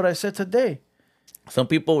remember what I said today. Some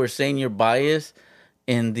people were saying you're biased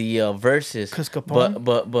in the verses. Cause Capone?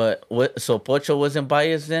 But what? So Pocho wasn't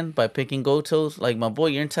biased then by picking Gotos? Like, my boy,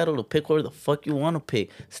 you're entitled to pick where the fuck you want to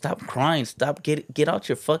pick. Stop crying. Stop get out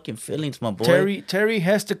your fucking feelings, my boy. Terry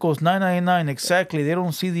Hesticos 999 exactly. They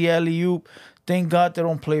don't see the alley oop. Thank God they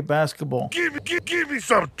don't play basketball. Give me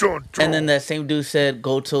some choncho. And then that same dude said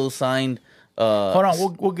Goto signed. Hold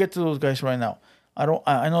on, we'll get to those guys right now.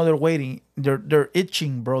 I know they're waiting. They're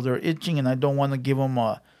itching, bro. They're itching, and I don't want to give them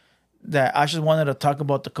that. I just wanted to talk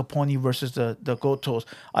about the Capone versus the Gotos.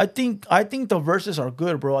 I think the verses are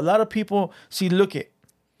good, bro. A lot of people look at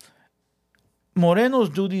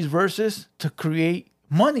Morenos do these verses to create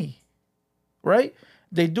money, right?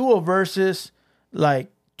 They do a verses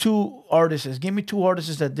like two artists. Give me two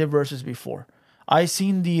artists that did verses before. I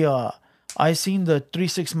seen the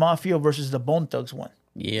 3-6 Mafia versus the Bone Thugs one.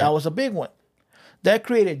 Yeah, that was a big one. That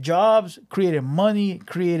created jobs, created money,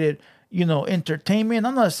 created, entertainment.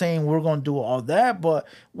 I'm not saying we're gonna do all that, but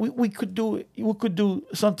we could do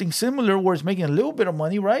something similar where it's making a little bit of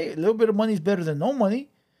money, right? A little bit of money is better than no money.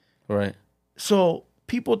 Right. So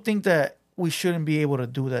people think that we shouldn't be able to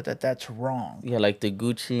do that's wrong. Yeah, like the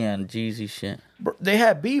Gucci and Jeezy shit. They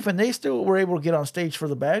had beef and they still were able to get on stage for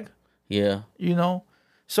the bag. Yeah.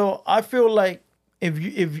 So I feel like if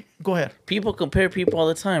you go ahead. People compare people all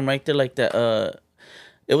the time, right? They're like that.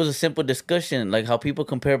 It was a simple discussion, like how people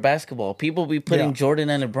compare basketball. People be putting Jordan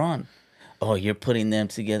and LeBron. Oh, you're putting them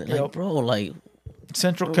together. Like, Yep. bro, like...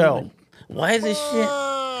 Central Cal. Why is this shit?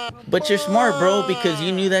 But you're smart, bro, because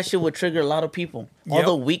you knew that shit would trigger a lot of people. All Yep.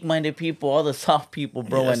 the weak-minded people, all the soft people,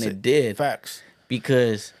 bro, Yeah, and it did. Facts.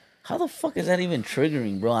 Because how the fuck is that even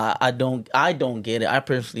triggering, bro? I don't get it. I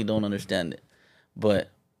personally don't understand it. But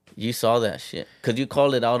you saw that shit. Because you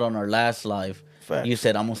called it out on our last live. Facts. You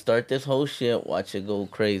said, I'm going to start this whole shit, watch it go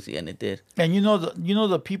crazy, and it did. And you know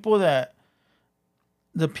the people that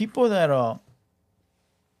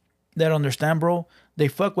understand, bro, they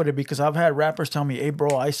fuck with it, because I've had rappers tell me, hey,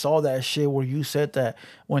 bro, I saw that shit where you said that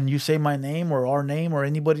when you say my name or our name or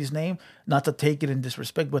anybody's name, not to take it in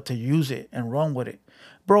disrespect, but to use it and run with it.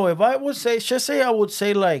 Bro, if I would say, I would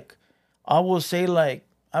say like, I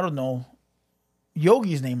don't know,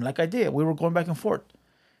 Yogi's name, like I did. We were going back and forth.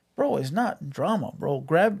 Bro, it's not drama, bro.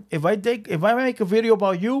 If I make a video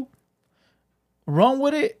about you, run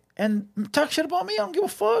with it and talk shit about me, I don't give a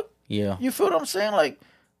fuck. Yeah. You feel what I'm saying? Like,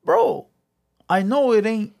 bro, I know it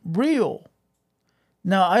ain't real.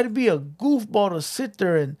 Now, I'd be a goofball to sit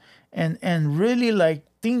there and really like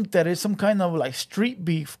think that it's some kind of like street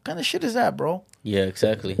beef. What kind of shit is that, bro? Yeah,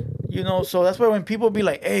 exactly. You know, so that's why when people be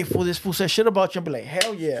like, hey, fool, this fool said shit about you, I'll be like,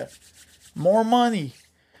 hell yeah. More money.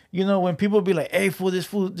 You know, when people be like, hey, fool, this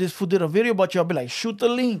fool did a video about you, I'll be like, shoot the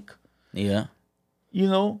link. Yeah. You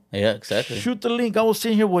know? Yeah, exactly. Shoot the link. I was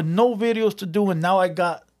sitting here with no videos to do, and now I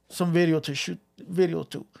got some video to shoot video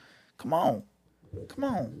to. Come on.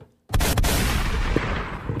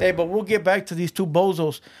 Hey, but we'll get back to these two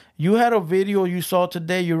bozos. You had a video you saw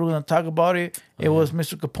today. You were going to talk about it. It was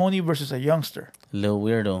Mr. Capone versus a youngster. Little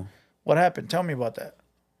weirdo. What happened? Tell me about that.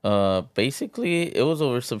 Basically, it was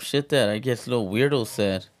over some shit that I guess Little Weirdo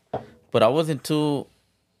said. But I wasn't too...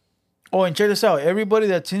 Oh, and check this out. Everybody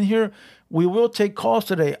that's in here, we will take calls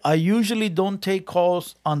today. I usually don't take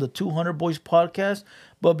calls on the 200 Boys podcast,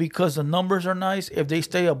 but because the numbers are nice, if they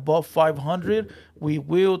stay above 500, we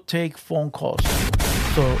will take phone calls.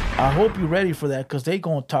 So I hope you're ready for that, because they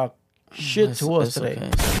going to talk shit to us today.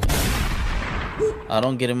 Okay. I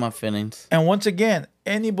don't get in my feelings. And once again,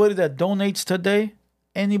 anybody that donates today,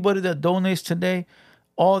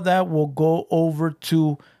 all that will go over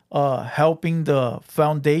to helping the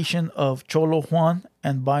foundation of Cholo Juan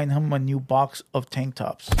and buying him a new box of tank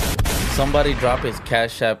tops. Somebody drop his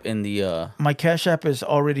Cash App in the... My Cash App is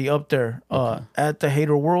already up there at the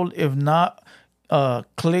Hater World. If not,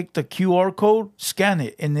 click the QR code, scan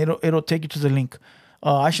it, and it'll take you to the link.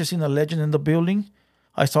 I should seen a legend in the building.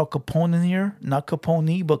 I saw Capone in here. Not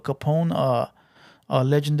Capone, but Capone, a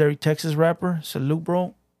legendary Texas rapper. Salute,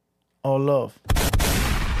 bro. All love.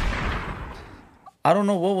 I don't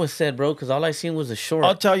know what was said, bro, because all I seen was a short.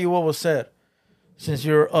 I'll tell you what was said. Since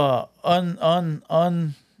you're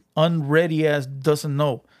unready ass doesn't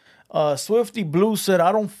know. Swifty Blue said,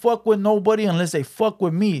 I don't fuck with nobody unless they fuck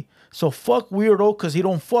with me. So fuck Weirdo because he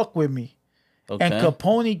don't fuck with me. Okay. And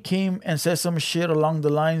Capone came and said some shit along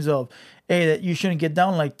the lines of, hey, that you shouldn't get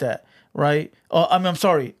down like that, right? I'm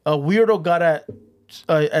sorry. Weirdo got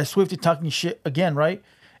at Swifty talking shit again, right?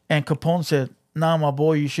 And Capone said, nah, my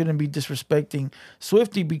boy, you shouldn't be disrespecting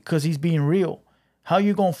Swifty because he's being real. How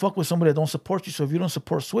you gonna fuck with somebody that don't support you? So if you don't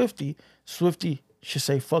support Swifty, Swifty should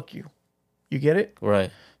say fuck you. You get it?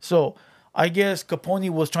 Right. So I guess Capone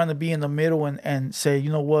was trying to be in the middle and say, you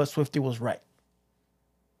know what, Swifty was right.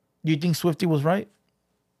 Do you think Swifty was right?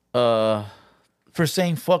 For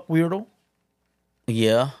saying fuck Weirdo?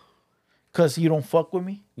 Yeah. Because you don't fuck with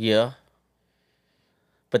me? Yeah.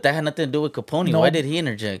 But that had nothing to do with Capone. No, why did he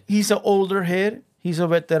interject? He's an older head. He's a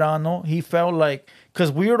veterano. He felt like...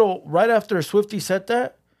 Because Weirdo, right after Swifty said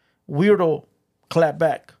that, Weirdo clapped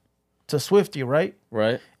back to Swifty, right?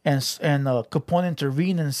 Right. And Capone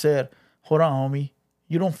intervened and said, hold on, homie.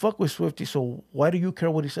 You don't fuck with Swifty, so why do you care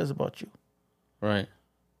what he says about you? Right.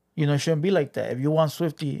 You know, it shouldn't be like that. If you want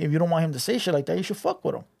Swifty, if you don't want him to say shit like that, you should fuck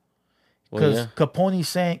with him. Because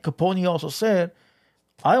Capone also said,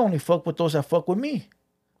 I only fuck with those that fuck with me.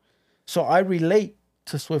 So I relate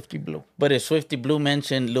to Swifty Blue. But if Swifty Blue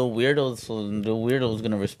mentioned Lil Weirdo, so Lil Weirdo is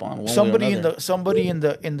gonna respond. Somebody in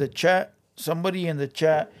the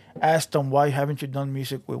chat asked him, why haven't you done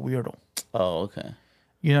music with Weirdo? Oh, okay.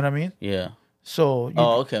 You know what I mean? Yeah. So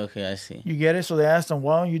okay, I see. You get it? So they asked him,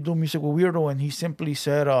 why don't you do music with Weirdo? And he simply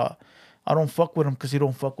said, I don't fuck with him because he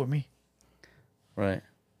don't fuck with me. Right.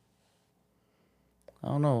 I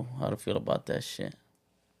don't know how to feel about that shit.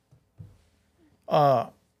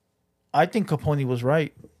 I think Capone was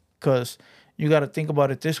right because you got to think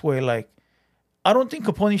about it this way. Like, I don't think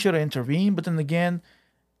Capone should have intervened, but then again,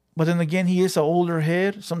 he is an older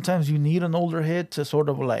head. Sometimes you need an older head to sort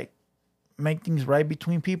of like make things right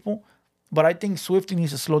between people. But I think Swifty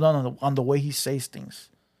needs to slow down on the way he says things.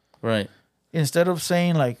 Right. Instead of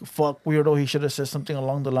saying like "fuck weirdo," he should have said something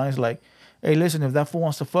along the lines like, "Hey, listen, if that fool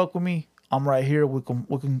wants to fuck with me, I'm right here. We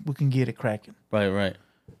can get it cracking." Right.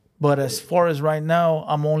 But as far as right now,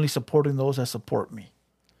 I'm only supporting those that support me.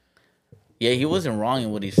 Yeah, he wasn't wrong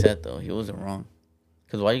in what he said though. He wasn't wrong.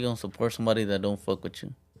 Cause why you gonna support somebody that don't fuck with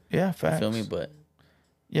you? Yeah, facts. You feel me? But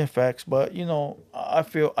yeah, facts. But you know, I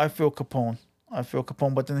feel Capone.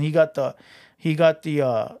 But then he got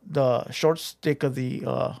the short stick of the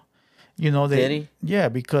Did he? yeah,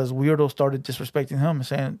 because weirdo started disrespecting him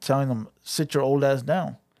and telling him sit your old ass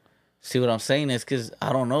down. See what I'm saying is because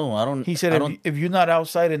I don't know. He said if you're not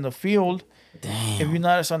outside in the field, damn. if you're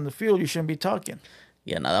not outside in the field, you shouldn't be talking.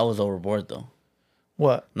 Yeah, no, that was overboard though.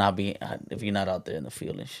 What? Not being if you're not out there in the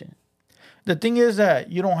field and shit. The thing is that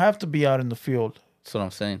you don't have to be out in the field. That's what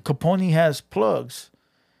I'm saying. Capone has plugs.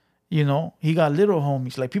 You know, he got little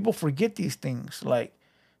homies. Like, people forget these things. Like,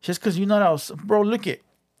 just because you're not out, bro. Look at,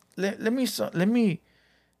 let me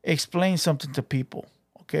explain something to people.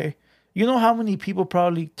 Okay, you know how many people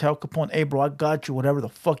probably tell Capone, "Hey, bro, I got you. Whatever the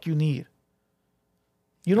fuck you need."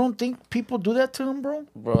 You don't think people do that to him, bro?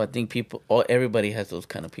 Bro, I think everybody has those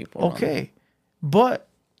kind of people. Okay, but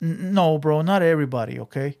no, bro, not everybody.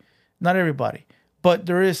 Okay, not everybody. But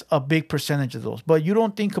there is a big percentage of those. But you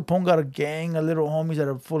don't think Capone got a gang of little homies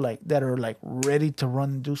that are ready to run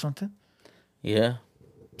and do something? Yeah.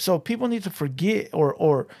 So people need to forget,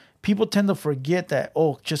 or people tend to forget that,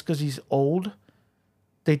 just because he's old,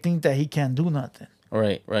 they think that he can't do nothing.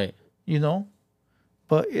 Right. You know?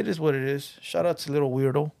 But it is what it is. Shout out to Little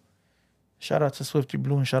Weirdo. Shout out to Swifty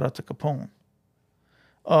Blue, and shout out to Capone.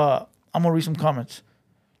 I'm going to read some comments.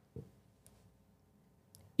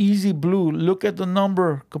 Easy Blue, look at the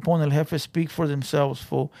number. Capone El Jefe speak for themselves,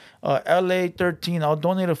 fool. LA 13, I'll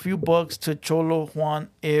donate a few bucks to Cholo Juan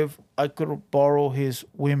if I could borrow his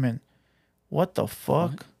women. What the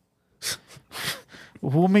fuck?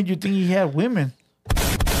 Who made you think he had women?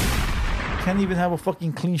 Can't even have a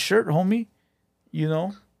fucking clean shirt, homie. You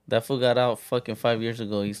know? That fool got out fucking 5 years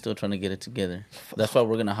ago. He's still trying to get it together. That's why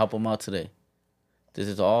we're going to help him out today. This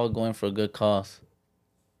is all going for a good cause.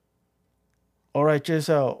 All right, check this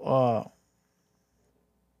out.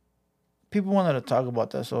 People wanted to talk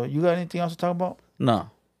about that. So you got anything else to talk about? No.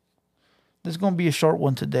 This is going to be a short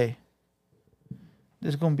one today.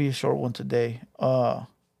 All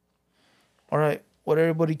right, what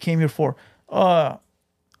everybody came here for.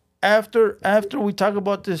 After we talk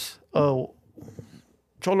about this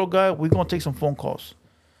Cholo guy, we're going to take some phone calls.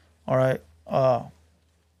 All right.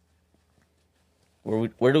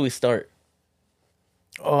 Where do we start?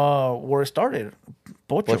 Where it started.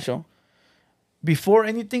 Pocho. Before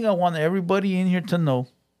anything, I want everybody in here to know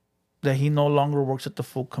that he no longer works at the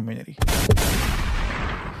full community.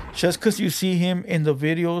 Just because you see him in the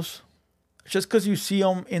videos,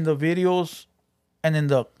 and in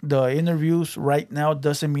the interviews right now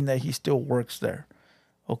doesn't mean that he still works there.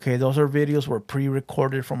 Okay, those videos were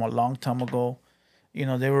pre-recorded from a long time ago. You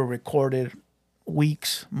know, they were recorded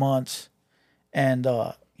weeks, months, and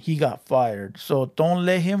he got fired. So don't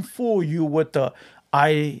let him fool you with the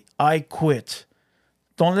I quit.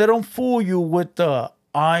 Don't let him fool you with the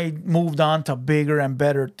I moved on to bigger and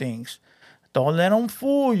better things. Don't let him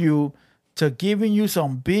fool you to giving you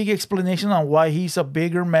some big explanation on why he's a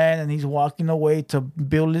bigger man and he's walking away to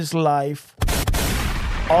build his life.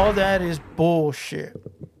 All that is bullshit.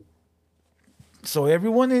 So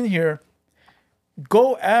everyone in here,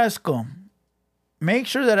 go ask him. Make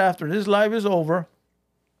sure that after this live is over,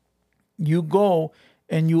 you go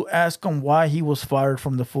and you ask him why he was fired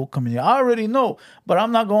from the full community. I already know, but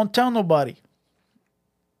I'm not going to tell nobody.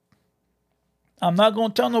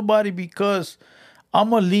 Because I'm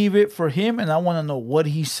going to leave it for him and I want to know what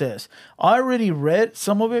he says. I already read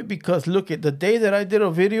some of it because look at the day that I did a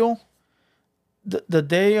video, the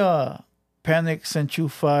day Panic sent you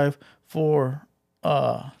 5 for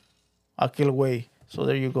Aquel Way. So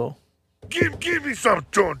there you go. Give me some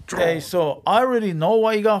choncho. Okay, so I already know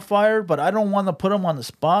why he got fired, but I don't want to put him on the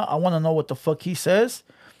spot. I want to know what the fuck he says.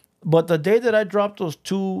 But the day that I dropped those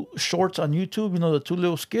 2 shorts on YouTube, you know, the 2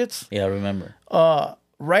 little skits. Yeah, I remember.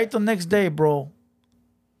 Right the next day, bro.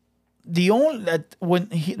 Right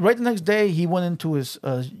the next day he went into his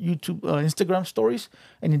YouTube, Instagram stories,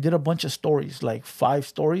 and he did a bunch of stories, like 5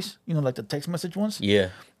 stories. You know, like the text message ones. Yeah.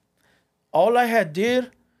 All I had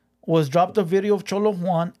did was drop the video of Cholo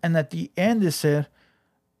Juan, and at the end it said,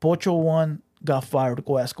 Pocho Juan got fired.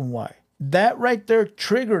 Go ask him why. That right there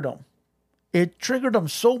triggered him. It triggered him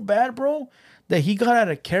so bad, bro, that he got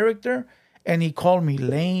out of character, and he called me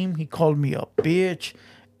lame. He called me a bitch,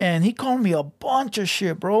 and he called me a bunch of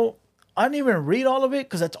shit, bro. I didn't even read all of it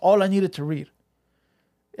because that's all I needed to read.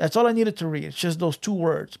 That's all I needed to read. It's just those 2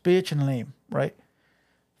 words, bitch and lame, right?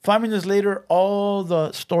 5 minutes later, all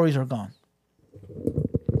the stories are gone.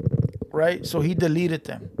 Right? So he deleted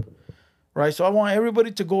them. Right? So I want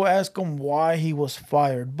everybody to go ask him why he was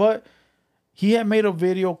fired. But he had made a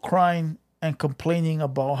video crying and complaining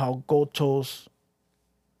about how Gotos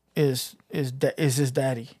is his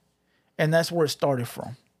daddy. And that's where it started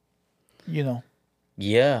from. You know.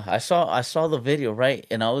 Yeah, I saw the video, right?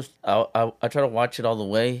 And I tried to watch it all the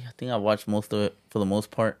way. I think I watched most of it for the most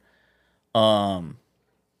part.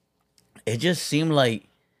 It just seemed like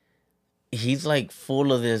he's like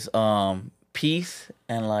full of this peace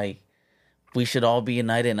and like we should all be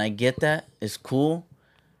united, and I get that. It's cool.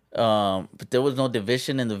 But there was no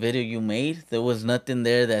division in the video you made. There was nothing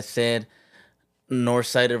there that said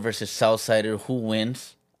Northsider versus Southsider, who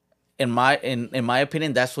wins. In my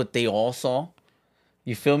opinion, that's what they all saw.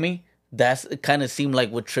 You feel me? It kind of seemed like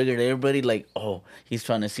what triggered everybody. Like, oh, he's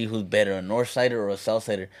trying to see who's better, a Northsider or a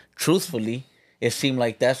Southsider. Truthfully, it seemed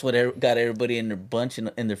like that's what got everybody in their bunch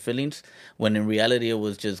and in their feelings. When in reality, it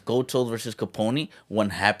was just Gotos versus Capone. One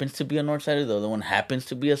happens to be a Northsider, the other one happens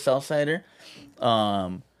to be a Southsider.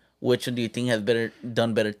 Which one do you think has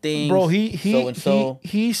done better things? Bro,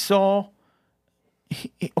 he saw.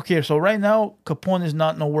 Okay, so right now Capone is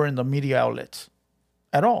not nowhere in the media outlets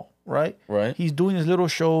at all. Right? Right. He's doing his little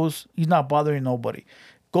shows. He's not bothering nobody.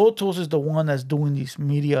 Gotos is the one that's doing these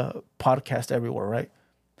media podcasts everywhere, right?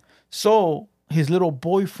 So his little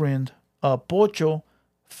boyfriend, Pocho,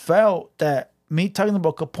 felt that me talking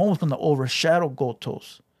about Capone was going to overshadow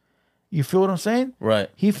Gotos. You feel what I'm saying? Right.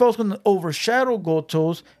 He felt it was going to overshadow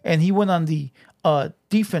Gotos, and he went on the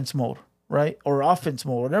defense mode, right? Or offense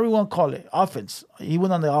mode, whatever you want to call it. Offense. He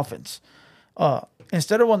went on the offense.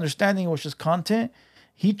 Instead of understanding it was just content,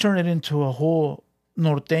 he turned it into a whole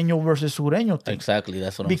norteño versus sureño thing. Exactly,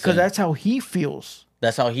 that's what I'm saying. Because that's how he feels.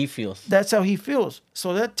 That's how he feels. That's how he feels.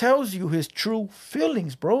 So that tells you his true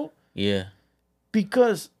feelings, bro. Yeah.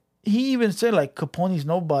 Because he even said, like, Capone's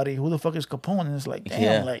nobody. Who the fuck is Capone? And it's like,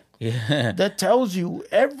 damn, that tells you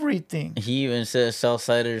everything. He even says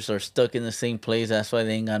Southsiders are stuck in the same place. That's why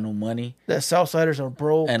they ain't got no money. That Southsiders are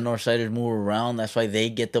broke. And Northsiders move around. That's why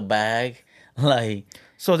they get the bag. Like...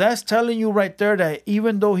 So that's telling you right there that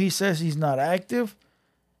even though he says he's not active,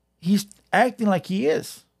 he's acting like he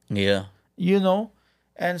is. Yeah. You know?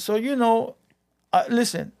 And so, you know,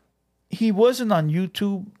 listen, he wasn't on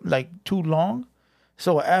YouTube like too long.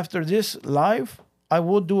 So after this live, I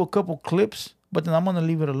will do a couple clips, but then I'm going to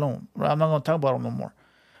leave it alone. Right? I'm not going to talk about him no more.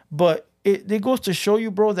 But it goes to show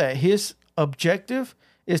you, bro, that his objective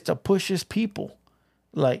is to push his people.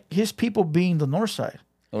 Like his people being the north side.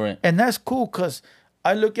 All right. And that's cool because...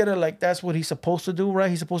 I look at it like that's what he's supposed to do, right?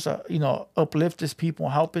 He's supposed to, you know, uplift his people,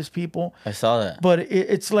 help his people. I saw that. But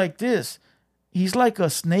it's like this. He's like a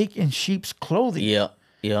snake in sheep's clothing. Yeah,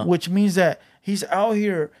 yeah. Which means that he's out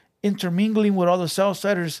here intermingling with all the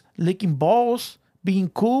Southsiders, licking balls, being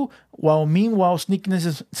cool, while meanwhile sneaking in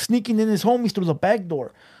his homies through the back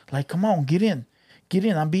door. Like, come on, get in. Get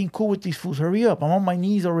in. I'm being cool with these fools. Hurry up. I'm on my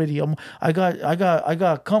knees already. I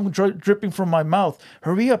got cum dripping from my mouth.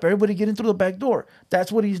 Hurry up. Everybody get in through the back door. That's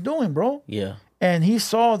what he's doing, bro. Yeah. And he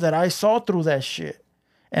saw that I saw through that shit.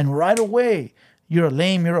 And right away, you're a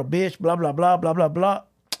lame, you're a bitch, blah, blah, blah, blah, blah, blah.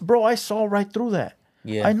 Bro, I saw right through that.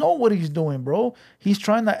 Yeah. I know what he's doing, bro. He's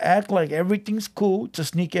trying to act like everything's cool to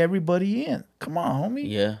sneak everybody in. Come on, homie.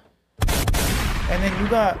 Yeah. And then you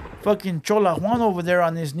got fucking Chola Juan over there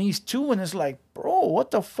on his knees too, and it's like, bro,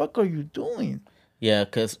 what the fuck are you doing? Yeah,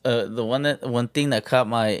 because one thing that caught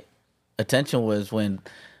my attention was when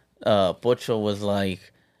Pocho was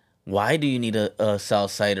like, why do you need a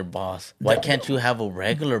Southsider boss? Why can't you have a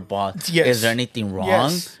regular boss? Yes. Is there anything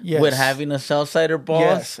wrong with having a Southsider boss?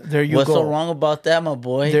 Yes, there you What's go. so wrong about that, my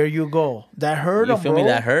boy? There you go. That hurt him, bro. You feel me?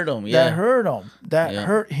 That hurt him, yeah. That hurt him. That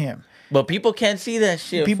hurt him. But people can't see that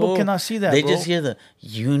shit. People cannot see that, They bro. just hear the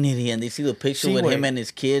unity and they see the picture with him and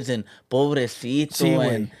his kids and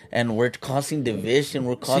pobrecito and we're causing division.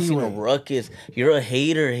 We're causing a ruckus. You're a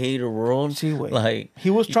hater, world. Like he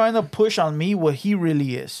was trying to push on me what he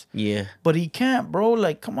really is. Yeah. But he can't, bro.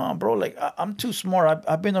 Like, come on, bro. Like, I'm too smart.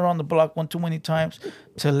 I've been around the block one too many times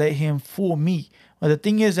to let him fool me. But the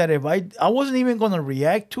thing is that if I wasn't even going to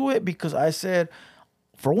react to it because I said,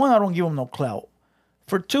 for one, I don't give him no clout.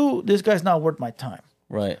 For two, this guy's not worth my time.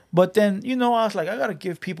 Right. But then, you know, I was like, I got to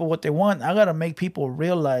give people what they want. I got to make people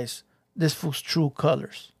realize this fool's true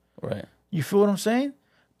colors. Right. You feel what I'm saying?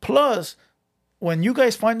 Plus, when you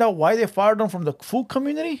guys find out why they fired him from the food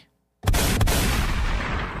community,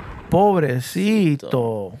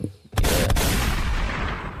 pobrecito. Yeah.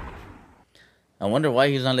 I wonder why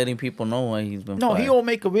he's not letting people know why he's been No, fired. he'll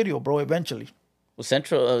make a video, bro, eventually. Well,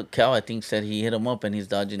 Central Cal, I think, said he hit him up and he's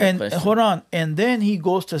dodging the And question. hold on. And then he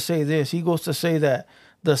goes to say this. He goes to say that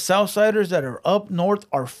the Southsiders that are up north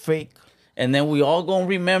are fake. And then we all gonna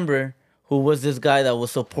remember who was this guy that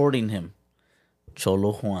was supporting him.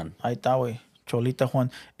 Cholo Juan. Ahí está, güey. Cholita Juan.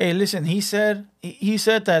 Hey, listen, he said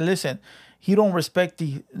that, listen, he don't respect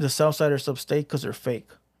the Southsiders upstate because they're fake.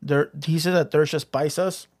 He said that they're just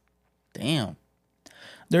paisas. Damn.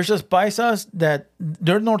 They're just paisas that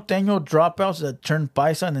they're norteño dropouts that turn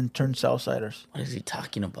paisa and then turn Southsiders. What is he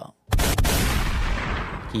talking about?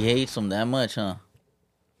 He hates them that much, huh?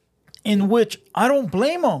 In which I don't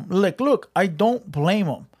blame him. Like, look, I don't blame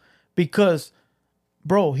him because,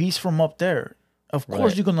 bro, he's from up there. Of course,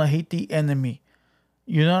 Right. you're gonna hate the enemy.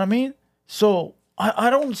 You know what I mean? So I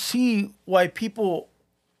don't see why people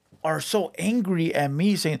are so angry at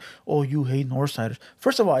me saying, "Oh, you hate Northsiders."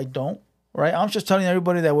 First of all, I don't. Right? I'm just telling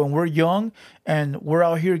everybody that when we're young and we're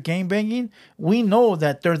out here gangbanging, we know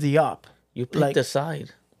that they're the op. You picked a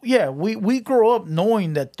side. Yeah, we grow up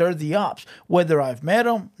knowing that they're the ops. Whether I've met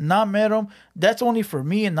them, not met them, that's only for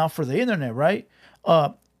me and not for the internet, right?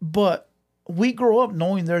 But we grow up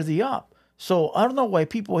knowing they're the op. So I don't know why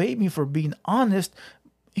people hate me for being honest.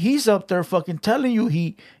 He's up there fucking telling you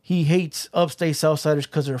he hates upstate Southsiders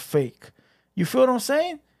because they're fake. You feel what I'm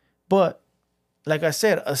saying? But like I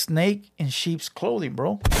said, a snake in sheep's clothing,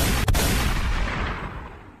 bro.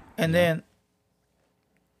 And then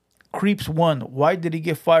Creeps 1. Why did he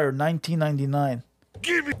get fired? 1999.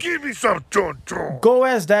 Give me some chon chon. Go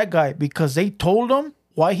ask that guy because they told him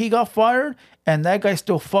why he got fired, and that guy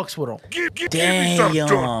still fucks with him. Give me some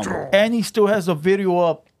chon chon. And he still has a video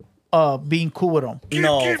up being cool with him.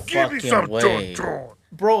 No Give me some fucking way. chon chon.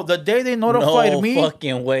 Bro, the day they notified No me,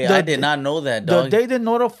 fucking way. the- I did not know that, the dog. day they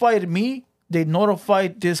notified me, they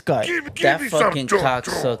notified this guy. Give That me some fucking chon chon.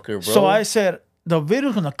 cocksucker, bro. So I said, the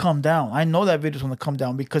video's gonna come down. I know that video's gonna come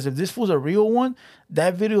down because if this was a real one,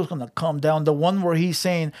 that video's gonna come down. The one where he's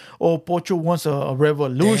saying, "Oh, Pocho wants a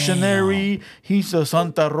revolutionary. He's a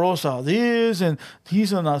Santa Rosa this, and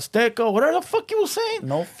he's an Azteca." Whatever the fuck he was saying.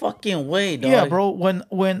 No fucking way, dog. Yeah, bro.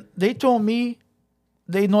 When they told me,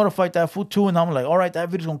 they notified that fool too, and I'm like, all right, that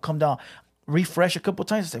video's gonna come down. Refresh a couple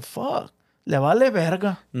times. I said, fuck. Le vale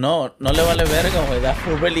verga. No le vale verga, güey. That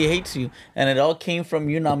fool really hates you. And it all came from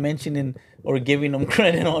you not mentioning or giving him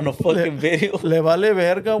credit on a fucking video. Le vale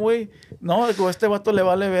verga, güey. No, este vato le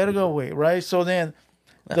vale verga, güey. Right? So then,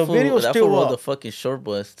 the video's that still fool rode up. the fucking short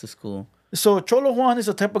bus to school. So Cholo Juan is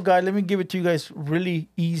the type of guy, let me give it to you guys really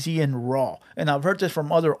easy and raw. And I've heard this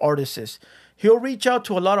from other artists. He'll reach out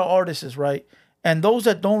to a lot of artists, right? And those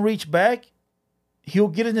that don't reach back, he'll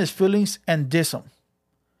get in his feelings and diss them.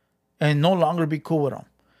 And no longer be cool with them.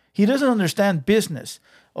 He doesn't understand business.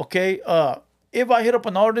 Okay? If I hit up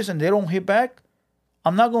an artist and they don't hit back,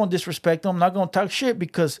 I'm not going to disrespect them. I'm not going to talk shit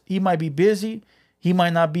because he might be busy. He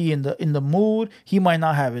might not be in the mood. He might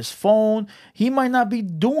not have his phone. He might not be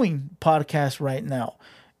doing podcasts right now.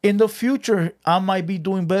 In the future, I might be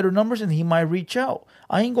doing better numbers and he might reach out.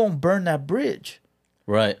 I ain't going to burn that bridge.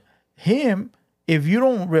 Right. Him, if you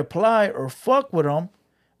don't reply or fuck with him,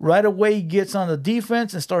 right away he gets on the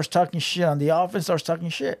defense and starts talking shit on the offense, starts talking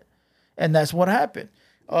shit. And that's what happened.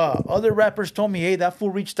 Other rappers told me, hey, that fool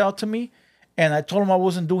reached out to me and I told him I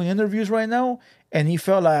wasn't doing interviews right now. And he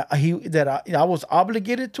felt like I was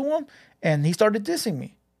obligated to him and he started dissing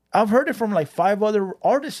me. I've heard it from like 5 other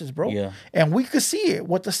artists, bro. Yeah. And we could see it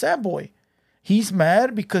with the Sad Boy. He's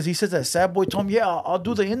mad because he says that Sad Boy told him, yeah, I'll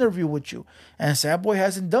do the interview with you. And Sad Boy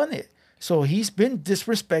hasn't done it. So he's been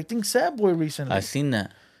disrespecting Sad Boy recently. I seen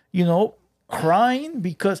that. You know, crying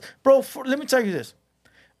because, bro, let me tell you this.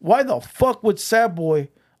 Why the fuck would Sad Boy,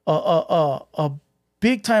 a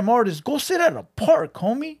big time artist, go sit at a park,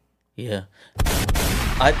 homie? Yeah.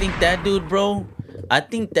 I think that dude, bro.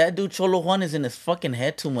 Cholo Juan is in his fucking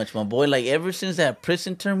head too much, my boy. Like, ever since that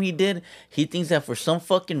prison term he did, he thinks that for some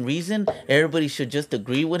fucking reason, everybody should just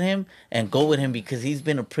agree with him and go with him because he's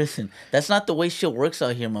been in prison. That's not the way shit works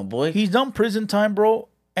out here, my boy. He's done prison time, bro.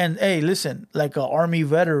 And hey, listen, like an army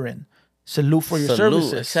veteran, salute for your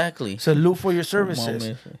services. Exactly. Salute for your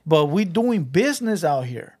services. But we doing business out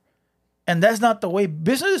here. And that's not the way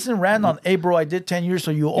business isn't ran on, hey, bro, I did 10 years,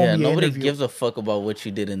 so you owe me an nobody interview. gives a fuck about what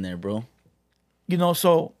you did in there, bro. You know,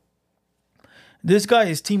 so this guy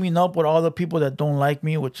is teaming up with all the people that don't like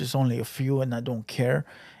me, which is only a few, and I don't care,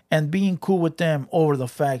 and being cool with them over the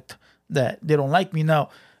fact that they don't like me. Now,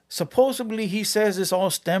 supposedly he says this all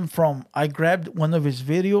stemmed from I grabbed one of his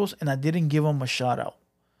videos and I didn't give him a shout out.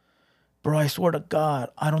 Bro, I swear to God,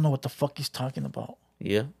 I don't know what the fuck he's talking about.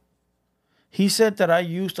 Yeah. He said that I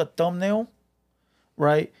used a thumbnail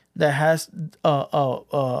right? That has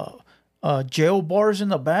jail bars in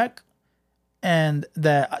the back, and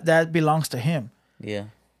that belongs to him. Yeah.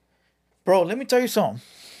 Bro, let me tell you something.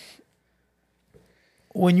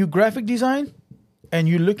 When you graphic design and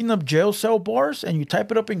you're looking up jail cell bars and you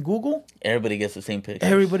type it up in Google, everybody gets the same picture.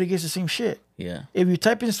 Everybody gets the same shit. Yeah. If you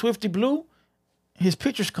type in Swifty Blue, his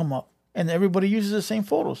pictures come up, and everybody uses the same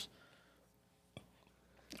photos.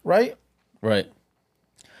 Right? Right.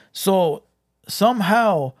 So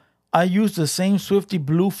somehow I used the same Swifty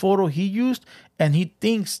Blue photo he used, and he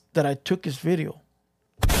thinks that I took his video.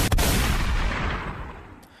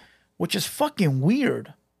 Which is fucking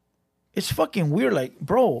weird. It's fucking weird. Like,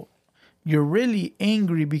 bro, you're really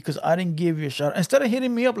angry because I didn't give you a shout out. Instead of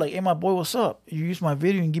hitting me up like, hey, my boy, what's up? You used my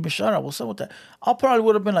video and give me a shout out. What's up with that? I probably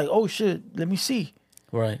would have been like, oh, shit, let me see.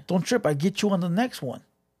 Right. Don't trip. I get you on the next one.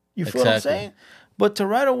 You feel what I'm saying? But to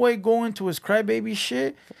right away go into his crybaby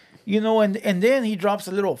shit, you know, and then he drops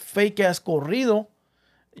a little fake-ass corrido,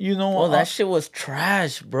 you know. Oh, that shit was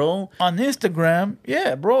trash, bro. On Instagram,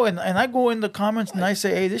 yeah, bro. And I go in the comments and I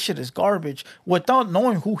say, hey, this shit is garbage, without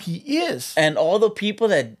knowing who he is. And all the people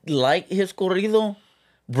that like his corrido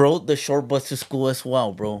rode the short bus to school as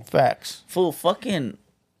well, bro. Facts. Fool, fucking...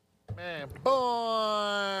 Man,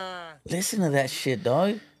 boy. Listen to that shit,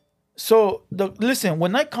 dog. So, listen,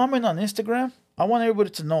 when I comment on Instagram, I want everybody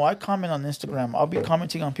to know I comment on Instagram. I'll be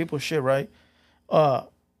commenting on people's shit, right? I'll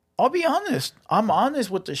be honest. I'm honest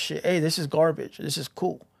with the shit. Hey, this is garbage. This is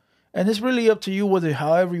cool. And it's really up to you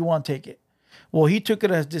however you want to take it. Well, he took it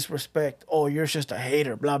as disrespect. Oh, you're just a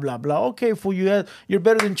hater, blah, blah, blah. Okay, fool, you're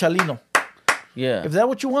better than Chalino. Yeah. If that's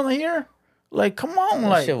what you want to hear, like, come on.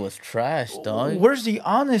 That shit was trash, dog. Where's the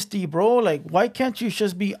honesty, bro? Like, why can't you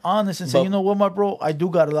just be honest and say, you know what, my bro? I do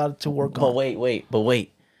got a lot to work on. But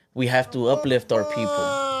wait. We have to uplift our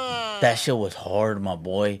people. That shit was hard, my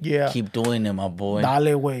boy. Yeah. Keep doing it, my boy.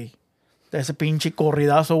 Dale, güey. Ese pinche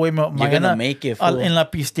corridazo, güey. You're gonna make it, fool. En la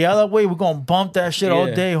pisteada, güey, we're gonna bump that shit all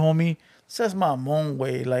day, homie. Says mamón,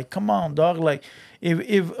 güey. Like, come on, dog. Like,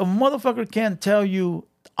 if a motherfucker can't tell you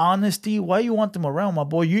honesty, why you want them around, my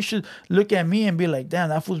boy? You should look at me and be like, damn,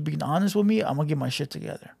 that fool's being honest with me. I'm gonna get my shit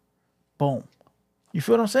together. Boom. You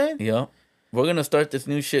feel what I'm saying? Yeah. We're gonna start this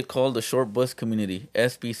new shit called the Short Bus Community,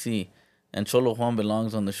 SBC. And Cholo Juan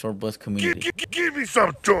belongs on the Short Bus Community. Give me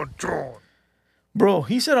some chon chon. Bro,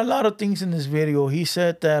 he said a lot of things in this video. He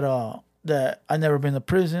said that I never been to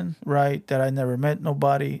prison, right? That I never met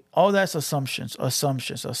nobody. All that's assumptions.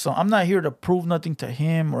 I'm not here to prove nothing to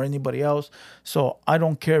him or anybody else. So I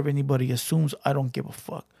don't care if anybody assumes. I don't give a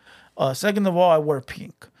fuck. Second of all, I wear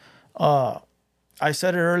pink. I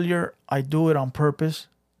said it earlier. I do it on purpose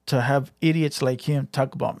to have idiots like him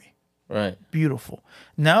talk about me. Right. Beautiful.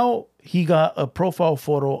 Now he got a profile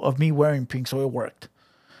photo of me wearing pink, so it worked.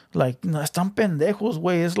 Like, no, están pendejos,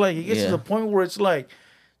 güey. It's like, it gets to the point where it's like,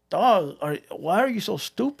 dog, why are you so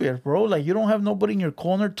stupid, bro? Like, you don't have nobody in your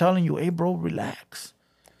corner telling you, hey, bro, relax.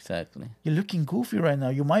 Exactly. You're looking goofy right now.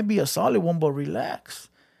 You might be a solid one, but relax.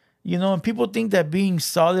 You know, and people think that being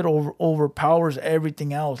solid overpowers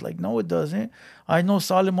everything else. Like, no, it doesn't. I know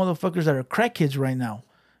solid motherfuckers that are crackheads right now.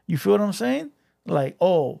 You feel what I'm saying? Like,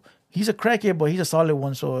 oh, he's a crackhead, but he's a solid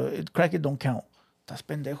one, so crackhead don't count. That's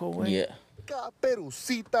pendejo, güey. Yeah.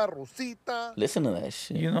 Listen to that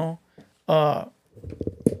shit. You know? But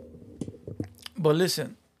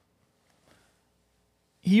listen.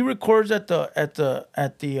 He records at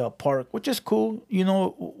the park, which is cool. You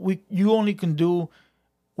know, you only can do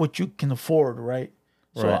what you can afford, right?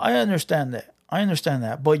 So I understand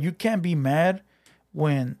that. But you can't be mad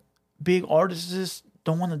when big artists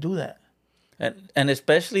don't want to do that. And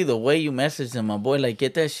especially the way you message them, my boy, like,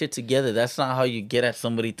 get that shit together. That's not how you get at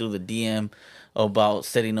somebody through the DM about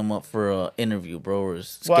setting them up for an interview, bro, or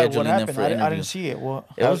scheduling them for an interview. I didn't see it. What?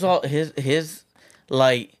 It was all his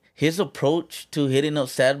approach to hitting up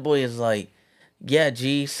Sad Boy is like, yeah,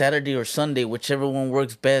 G, Saturday or Sunday, whichever one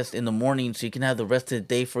works best in the morning, so you can have the rest of the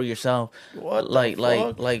day for yourself. What? Like,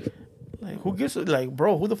 who gives it? Like,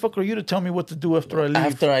 bro, who the fuck are you to tell me what to do after I leave?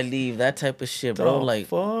 After I leave, that type of shit, bro. Like,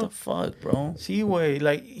 fuck? the fuck, bro? See, way,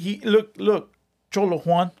 like, he look, Cholo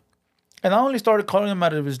Juan, and I only started calling him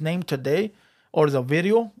out of his name today, or that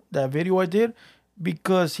video I did,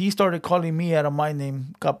 because he started calling me out of my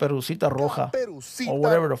name, Caperucita Roja, or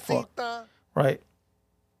whatever the fuck, right?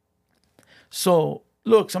 So,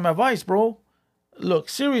 look, some advice, bro. Look,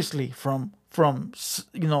 seriously, from homie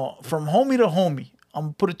to homie, I'm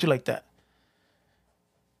gonna put it to you like that.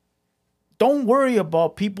 Don't worry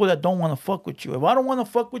about people that don't want to fuck with you. If I don't want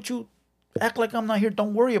to fuck with you, act like I'm not here.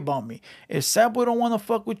 Don't worry about me. If Sad Boy don't want to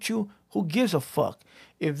fuck with you, who gives a fuck?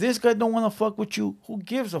 If this guy don't want to fuck with you, who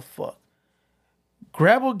gives a fuck?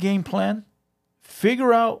 grab a game plan,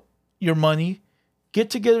 figure out your money, get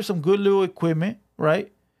together some good little equipment,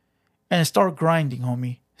 right? And start grinding,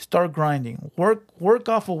 homie. Start grinding. Work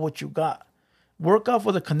off of what you got. Work off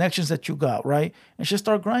of the connections that you got, right? And just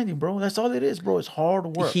start grinding, bro. That's all it is, bro. It's hard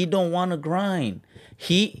work. He don't want to grind.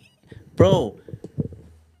 Bro,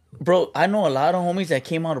 I know a lot of homies that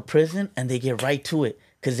came out of prison and they get right to it.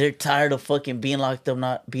 Because they're tired of fucking being locked up,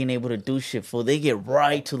 not being able to do shit, fool. They get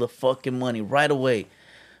right to the fucking money right away.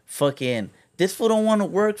 Fucking... This fool don't want to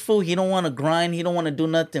work, fool. He don't want to grind. He don't want to do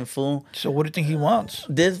nothing, fool. So what do you think he wants?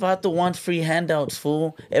 This vato wants free handouts,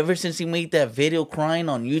 fool. Ever since he made that video crying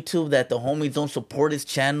on YouTube that the homies don't support his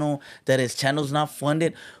channel, that his channel's not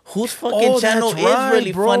funded. Whose fucking channel is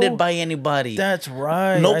really funded by anybody? That's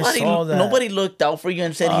right. Nobody looked out for you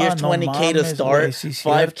and said, here's 20K to start,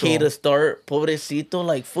 5K to start. Pobrecito,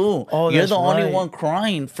 like, fool. You're the only one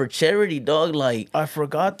crying for charity, dog. Like, I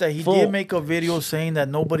forgot that he did make a video saying that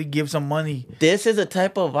nobody gives him money. This is the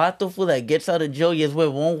type of vato, fool, that gets out of jail y es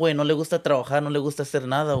huevón, güey. No le gusta trabajar, no le gusta hacer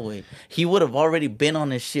nada, güey. He would have already been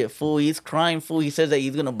on his shit, fool. He's crying, fool. He says that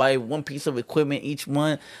he's going to buy one piece of equipment each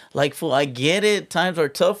month. Like, fool, I get it. Times are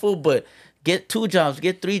tough, fool, but get 2 jobs,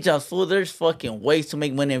 get 3 jobs, fool. There's fucking ways to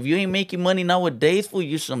make money. If you ain't making money nowadays, fool,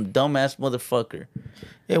 you're some dumbass motherfucker.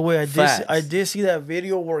 Yeah, wait, I did see that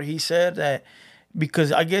video where he said that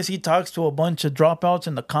because I guess he talks to a bunch of dropouts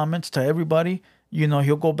in the comments to everybody. You know,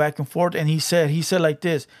 he'll go back and forth. And he said like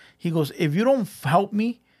this. He goes, if you don't help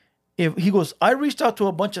me, I reached out to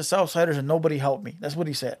a bunch of Southsiders and nobody helped me. That's what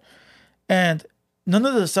he said. And none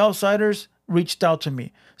of the Southsiders reached out to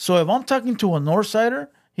me. So if I'm talking to a Northsider,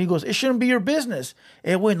 he goes, it shouldn't be your business.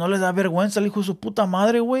 Güey, no le da vergüenza el hijo de su puta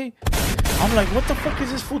madre, güey. I'm like, what the fuck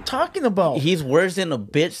is this fool talking about? He's worse than a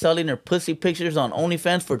bitch selling her pussy pictures on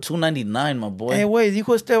OnlyFans for $2.99, my boy. Güey,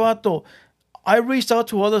 dijo este vato, I reached out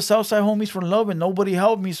to other Southside homies for love and nobody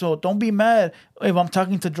helped me, so don't be mad if I'm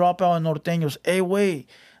talking to Dropout and Norteños. Güey,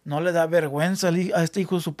 no le da vergüenza a este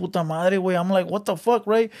hijo de su puta madre, güey. I'm like, what the fuck,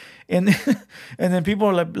 right? And then people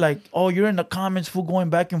are like, oh, you're in the comments, fool,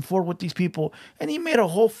 going back and forth with these people. And he made a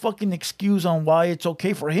whole fucking excuse on why it's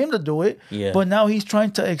okay for him to do it. Yeah. But now he's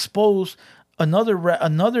trying to expose another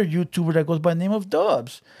YouTuber that goes by the name of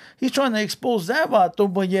Dubs. He's trying to expose that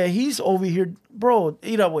vato, but yeah, he's over here, bro,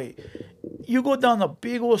 either way. You go down a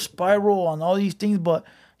big old spiral on all these things, but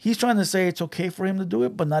he's trying to say it's okay for him to do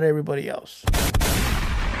it, but not everybody else.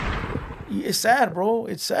 It's sad, bro.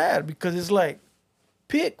 It's sad because it's like,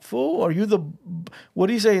 pick, fool. Are you the... What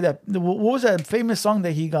do you say? What was that famous song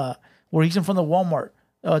that he got where he's in front of Walmart?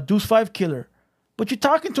 Deuce 5 Killer. But you're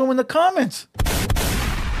talking to him in the comments.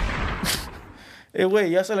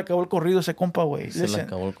 Güey, ya se le acabó el corrido ese compa, güey. Se le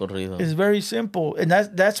acabó el corrido. It's very simple. And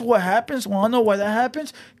that's what happens. Well, I know why that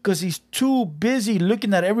happens. Because he's too busy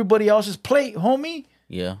looking at everybody else's plate, homie.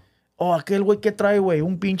 Yeah. Oh, aquel güey que trae, güey.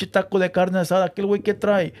 Un pinche taco de carne asada. Aquel güey que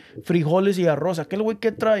trae frijoles y arroz. Aquel güey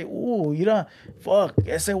que trae. Mira. Fuck.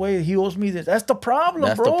 Ese güey, he owes me this. That's the problem,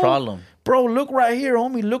 bro. That's the problem. Bro, look right here,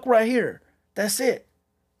 homie. Look right here. That's it.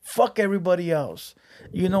 Fuck everybody else.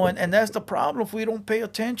 You know, and that's the problem. If we don't pay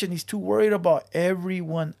attention, he's too worried about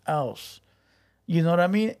everyone else. You know what I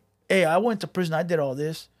mean? Hey, I went to prison. I did all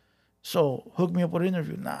this. So hook me up with an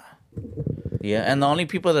interview. Nah. Yeah, and the only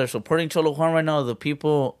people that are supporting Cholo Juan right now are the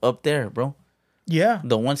people up there, bro. Yeah.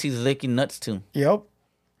 The ones he's licking nuts to. Yep.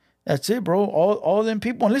 That's it, bro. All them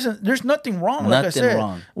people. And listen, there's nothing wrong, like I said.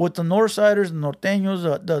 Wrong. With the Northsiders, the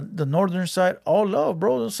Norteños, the northern side. All love,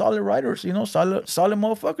 bro. They're solid writers, you know, solid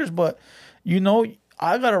motherfuckers. But, you know,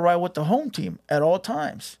 I got to ride with the home team at all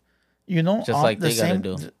times. You know? Just like they got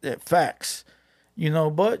to do. Facts. You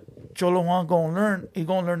know, but Cholo Juan going to learn. He's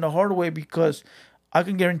going to learn the hard way because I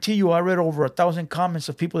can guarantee you I read over 1,000 comments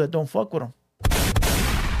of people that don't fuck with him.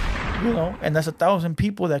 You know? And that's 1,000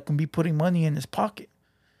 people that can be putting money in his pocket.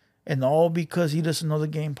 And all because he doesn't know the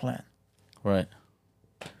game plan. Right.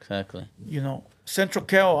 Exactly. You know, Central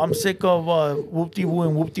Cal, I'm sick of whoop-de-woo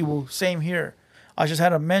and whoop-de-woo. Same here. I just had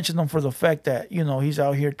to mention him for the fact that, you know, he's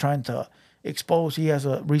out here trying to expose. He has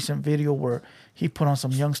a recent video where he put on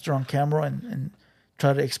some youngster on camera and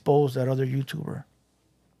tried to expose that other YouTuber.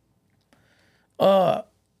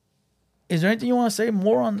 Is there anything you want to say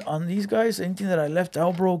more on these guys? Anything that I left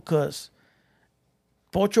out, bro? Because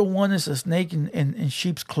Pocho One is a snake in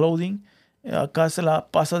sheep's clothing. Acá se la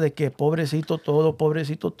pasa de que pobrecito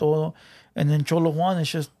todo. And then Cholo Juan is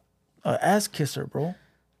just an ass kisser, bro.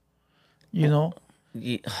 You know?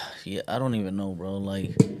 Yeah, I don't even know, bro.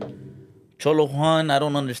 Like, Cholo Juan, I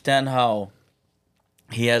don't understand how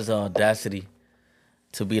he has the audacity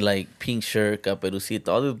to be like pink shirt, caperucita,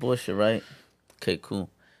 all this bullshit, right? Okay, cool.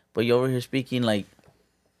 But you're over here speaking like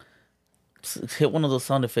Hit one of those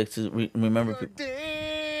sound effects to remember people.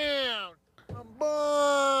 Damn, my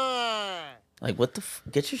boy. Like, what the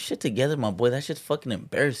get your shit together, my boy. That shit's fucking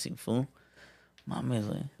embarrassing, fool. My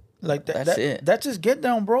man, Like that's it. That's his get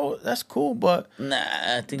down, bro. That's cool, but Nah,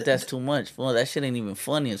 I think that's too much, fool. That shit ain't even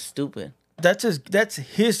funny. It's stupid. that's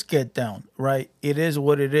his get down, right? It is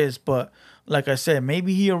what it is. But like I said,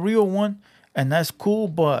 maybe he a real one, and that's cool.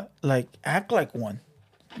 But like, act like one.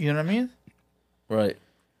 You know what I mean? Right.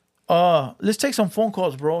 Let's take some phone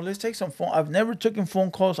calls, bro. Let's take some phone. I've never taken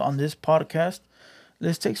phone calls on this podcast.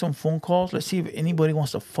 Let's take some phone calls. Let's see if anybody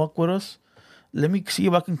wants to fuck with us. Let me see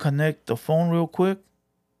if I can connect the phone real quick.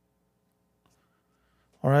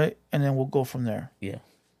 All right, and then we'll go from there. Yeah.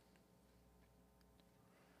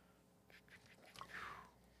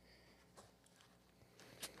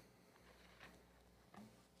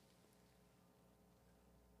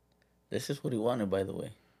 This is what he wanted, by the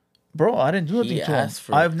way. Bro, I didn't do nothing to him.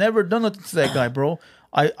 I've never done nothing to that guy, bro.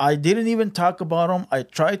 I didn't even talk about him. I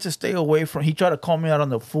tried to stay away from. He tried to call me out on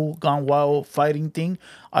the Fool Gone Wild fighting thing.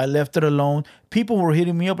 I left it alone. People were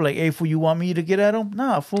hitting me up like, "Hey, fool, you want me to get at him?"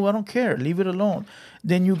 Nah, fool, I don't care. Leave it alone.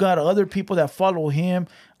 Then you got other people that follow him,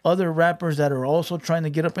 other rappers that are also trying to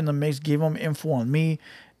get up in the mix, give them info on me.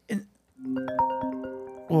 And,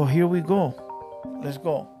 well, here we go. Let's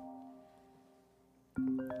go.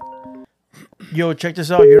 Yo, check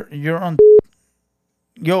this out. You're on.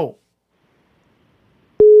 Yo.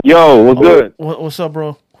 Yo, what's good? What's up,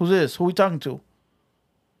 bro? Who's this? Who we talking to?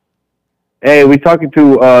 Hey, we talking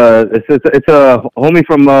to it's a homie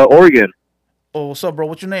from Oregon. Oh, what's up, bro?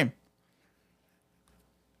 What's your name?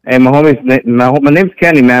 Hey, my name's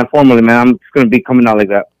Kenny, man. Formally, man. I'm just gonna be coming out like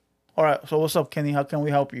that. All right. So what's up, Kenny? How can we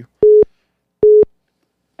help you?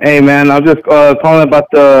 Hey, man. I'm just calling about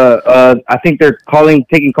the. I think they're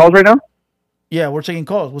taking calls right now. Yeah, we're taking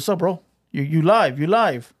calls. What's up, bro? You live? You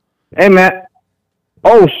live? Hey, man.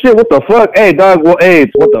 Oh shit! What the fuck? Hey, dog. Well, hey,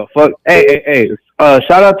 what the fuck? Hey.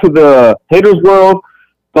 Shout out to the haters world.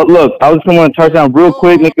 But look, I just want to touch down real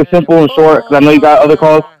quick, make it simple and short, because I know you got other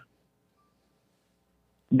calls.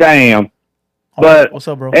 Damn. But what's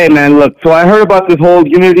up, bro? Hey, man. Look. So I heard about this whole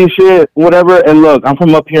unity shit, whatever. And look, I'm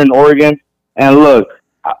from up here in Oregon. And look,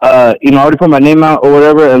 I already put my name out or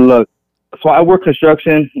whatever. And look, so I work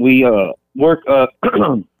construction. We work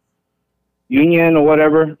union or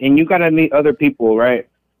whatever, and you gotta meet other people, right?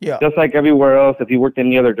 Yeah. Just like everywhere else, if you worked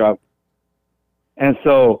any other job. And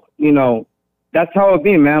so, that's how it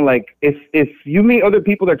be, man. Like, if you meet other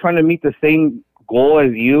people that are trying to meet the same goal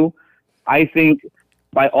as you, I think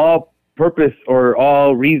by all purpose or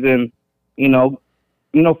all reason,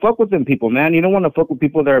 fuck with them people, man. You don't want to fuck with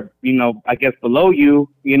people that are, I guess below you,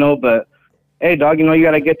 but hey, dog, you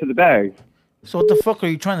gotta get to the bag. So what the fuck are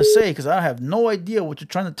you trying to say? Because I have no idea what you're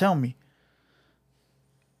trying to tell me.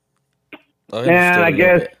 Man, I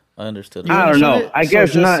guess I understood. I don't know. I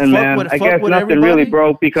guess nothing, man. I guess nothing really,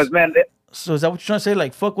 bro. Because, man. So is that what you're trying to say?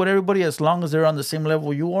 Like, fuck with everybody as long as they're on the same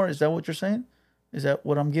level you are? Is that what you're saying? Is that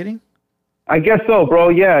what I'm getting? I guess so, bro.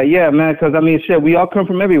 Yeah, man. Because, shit, we all come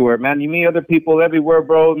from everywhere, man. You meet other people everywhere,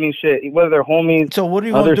 bro. Shit, whether they're homies. So what are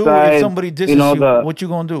you going to do if somebody disses you? What you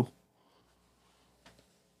going to do?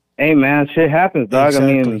 Hey, man, shit happens, dog.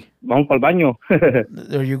 Exactly. Vamos pa'l baño.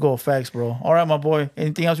 There you go. Facts, bro. All right, my boy.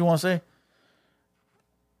 Anything else you want to say?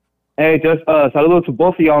 Hey, just saludos to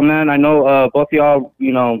both of y'all, man. I know both of y'all,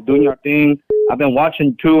 doing your thing. I've been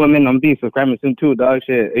watching too. I'm be subscribing soon too, dog.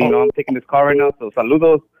 Shit, I'm taking this call right now, so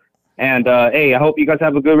saludos. And hey, I hope you guys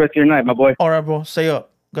have a good rest of your night, my boy. All right, bro. Stay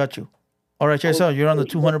up. Got you. All right, check this out. You're on the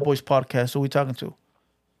 200 Boys podcast. Who we talking to?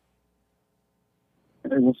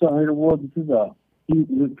 Hey, what's up, Hater World? This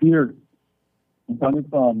is Peter. I'm coming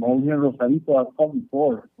from over here in Rosarito. I've called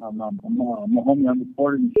before. I'm a homie. I'm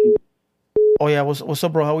recording shit. Oh, yeah. What's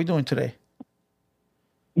up, bro? How we doing today?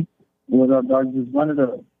 What up, dog? Just wanted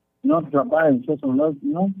to, drop by and show some love,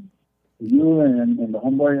 you and the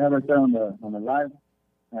homeboy you have right there on the live.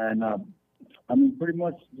 And, pretty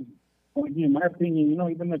much, in my opinion,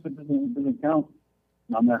 even if it doesn't count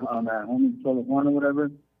on that homie Solo Juan or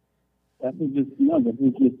whatever, that is just, that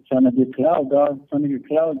is just trying to get cloud, dog. Trying to get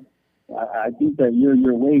cloud. I think that you're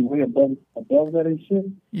way above that and shit.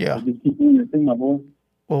 Yeah. So just keep doing your thing, my boy.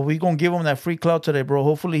 Well, we're gonna give him that free clout today, bro.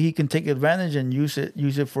 Hopefully he can take advantage and use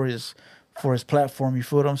it for his platform. You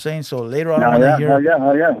feel what I'm saying? So later I don't want to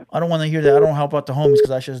hear. I don't want to hear that. I don't help out the homies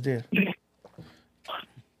because I just did.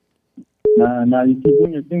 Nah, you keep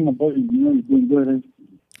doing your thing, my boy. You're doing good.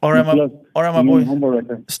 All right, my boy.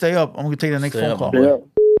 Right, stay up. I'm gonna take the next phone call.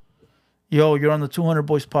 Yo, you're on the 200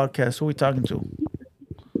 Boys podcast. Who we talking to?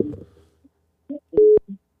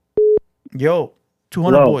 Yo,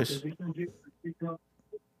 200 Boys.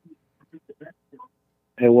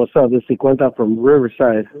 Hey, what's up? This is Cincuenta from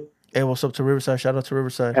Riverside. Hey, what's up to Riverside? Shout out to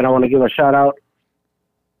Riverside. And I want to give a shout out.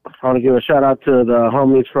 I want to give a shout out to the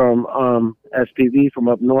homies from SPV from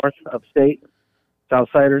up north, upstate,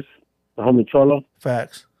 Southsiders, the homie Cholo.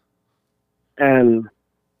 Facts. And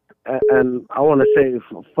I want to say,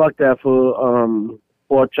 fuck that fool,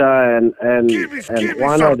 Pocha and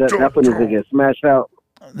Juan. That fool needs to get smashed out.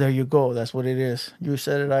 There you go. That's what it is. You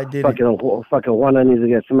said it. I did fucking Juan needs to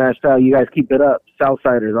get smashed out. You guys keep it up.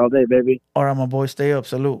 Southsiders all day, baby. All right, my boy. Stay up.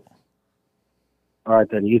 Salute. All right,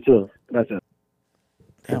 then. You too. That's it.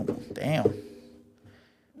 Damn.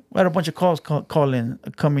 We had a bunch of calls coming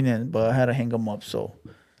in, but I had to hang them up. So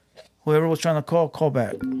whoever was trying to call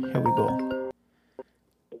back. Here we go.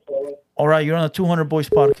 All right, you're on the 200 Boys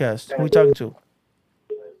podcast. Who are we talking to?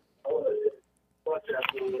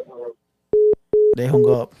 They hung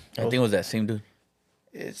up. I think it was that same dude.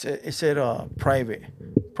 It said private.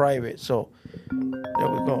 So there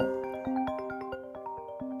we go.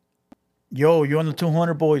 Yo, you're on the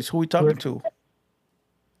 200 Boys. Who are we talking to?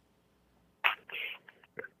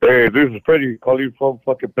 Hey, this is Freddie calling from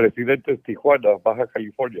fucking Presidente Tijuana, Baja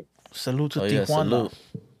California. Salute to Tijuana. Yeah, salute.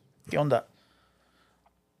 ¿Qué onda?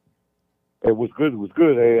 It was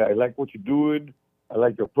good. Hey, I like what you're doing. I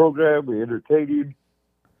like your program. We're entertaining.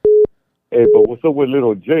 Hey, but what's up with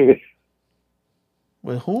little Jay?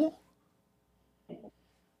 With who?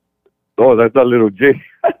 Oh, that's not little Jay.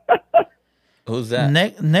 Who's that?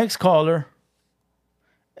 Next caller.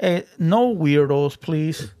 Hey, no weirdos,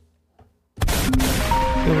 please.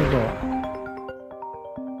 Here we go.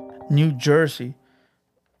 New Jersey.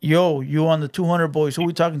 Yo, you on the 200 Boys. Who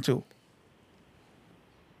we talking to?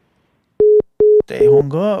 They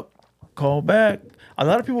hung up. Call back. A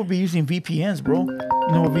lot of people be using VPNs, bro.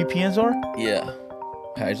 You know what VPNs are? Yeah.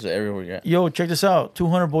 Hacks everywhere you're at. Yo, check this out.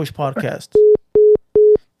 200 Boys podcast.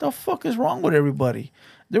 The fuck is wrong with everybody?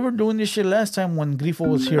 They were doing this shit last time when Grifo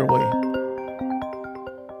was here.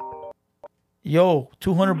 Yo,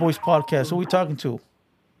 200 Boys podcast. Who we talking to?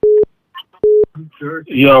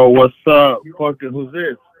 Yo, what's up? Fucking, who's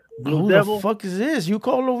this? Who the fuck is this? You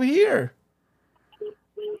called over here.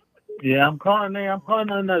 Yeah, I'm calling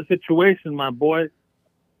on that situation, my boy.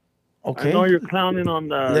 Okay. I know you're clowning on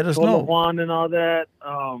the Cholo Juan and all that.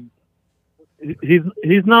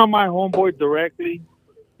 He's not my homeboy directly.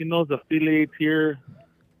 He knows affiliates here.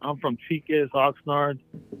 I'm from Chiques, Oxnard.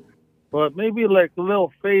 But maybe like a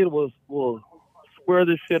little fade will square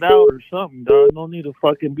this shit out or something, dog. No need to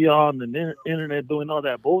fucking be on the internet doing all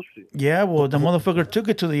that bullshit. Yeah, well, the motherfucker took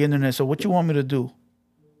it to the internet, so what you want me to do?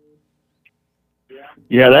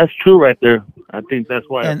 Yeah, that's true right there. I think that's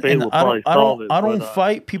why fade will probably solve it. I don't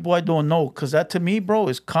fight people I don't know, because that to me, bro,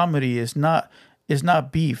 is comedy. It's not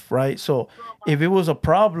beef, right? So if it was a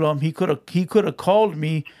problem, he could have called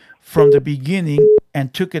me from the beginning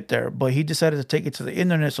and took it there, but he decided to take it to the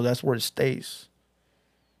internet, so that's where it stays.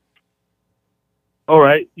 All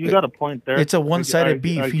right, you got a point there. It's a one-sided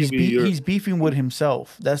beef. He's beefing with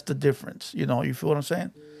himself. That's the difference. You know, you feel what I'm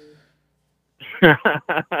saying?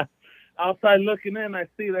 Outside looking in, I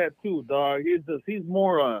see that too, dog. He's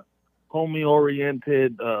more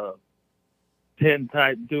homie-oriented, 10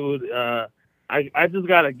 type dude. I just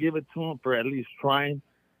gotta give it to him for at least trying.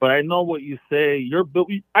 But I know what you say.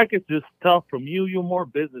 I could just tell from you, you're more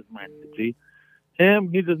businessman, G.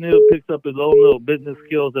 Him, he just need to pick up his own little business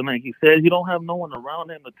skills, and like he said, he don't have no one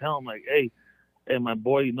around him to tell him like, hey, my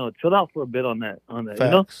boy, you know, chill out for a bit on that, Facts. you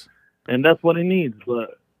know. And that's what he needs.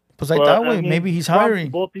 But like that way, maybe he's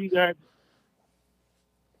hiring. Both of you guys.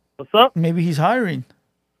 What's up? Maybe he's hiring.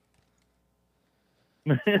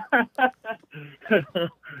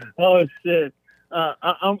 Oh shit!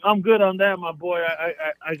 I'm good on that, my boy.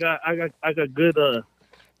 I got good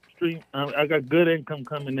stream. I got good income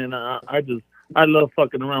coming in. I love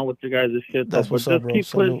fucking around with you guys and shit. That's what's up, bro. Keep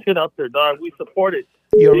putting shit out there, dog. We support it.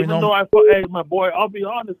 Even though hey, my boy, I'll be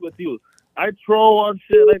honest with you. I troll on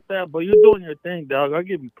shit like that, but you're doing your thing, dog. I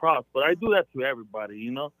give you props, but I do that to everybody, you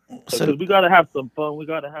know? Because we got to have some fun. We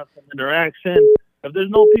got to have some interaction. If there's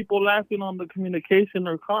no people laughing on the communication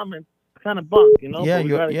or comments, it's kind of bunk, you know? Yeah,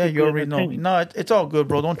 you already know. No, it's all good,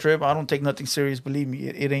 bro. Don't trip. I don't take nothing serious. Believe me,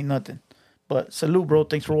 it ain't nothing. But salute, bro.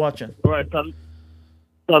 Thanks for watching. All right.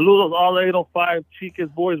 Saludos, all 805 Chiques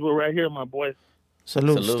boys. We're right here, my boys.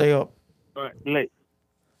 Salute. Stay up. All right. Late.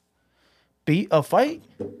 Beat a fight?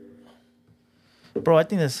 Bro, I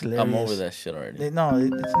think that's hilarious. I'm over that shit already. No,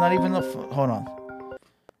 it's not even a... Hold on.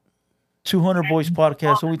 200 Boys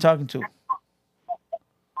podcast. Who we talking to?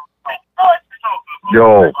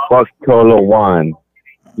 Yo, fuck Cholo Juan.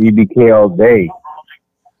 EBK all day.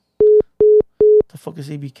 The fuck is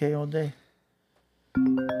EBK all day?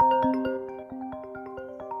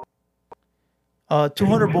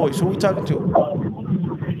 200 boys. Who we talking to?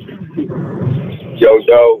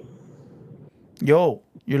 Yo. Yo,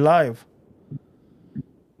 you're live.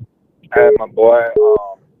 Hey, my boy,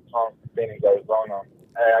 from Phoenix, Arizona.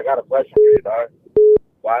 Hey, I got a question for you, dog.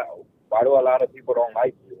 Why do a lot of people don't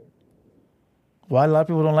like you? Why a lot of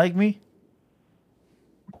people don't like me?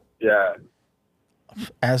 Yeah.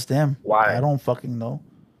 Ask them. Why? I don't fucking know.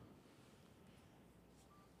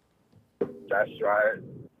 That's right.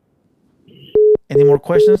 Any more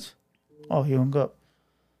questions? Oh, he hung up.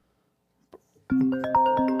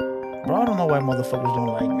 Bro, I don't know why motherfuckers don't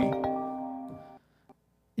like me.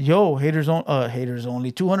 Yo, haters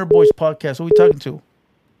only. 200 Boys Podcast. Who we talking to?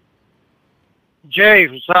 Jay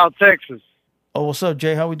from South Texas. Oh, what's up,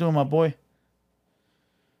 Jay? How we doing, my boy?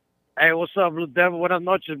 Hey, what's up, Blue Devil? Buenas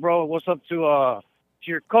noches, bro. What's up to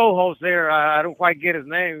your co-host there? I don't quite get his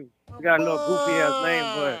name. He got a little goofy ass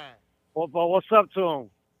name, but what's up to him?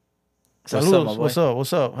 Saludos.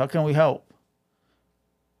 What's up? How can we help?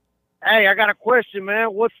 Hey, I got a question,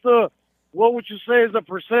 man. What would you say is the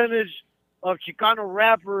percentage of Chicano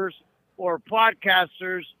rappers or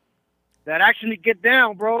podcasters that actually get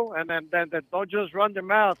down, bro, and then that don't just run their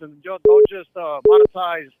mouth and don't just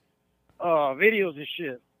monetize videos and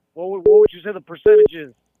shit? What would you say the percentage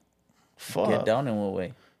is? Fuck. Get down in what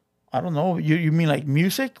way? I don't know. You mean like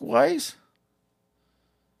music wise?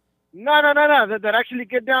 No. That actually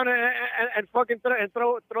get down and fucking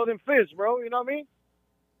throw them fists, bro. You know what I mean?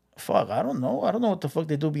 Fuck, I don't know. I don't know what the fuck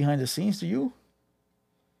they do behind the scenes. To you?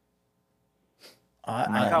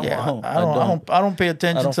 I don't pay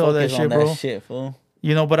attention to all that shit, bro. Fool.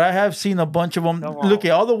 You know, but I have seen a bunch of them. Look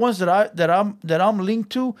at all the ones that I'm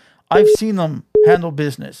linked to. I've seen them handle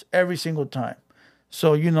business every single time.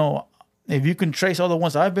 So you know, if you can trace all the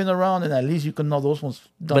ones I've been around, then at least you can know those ones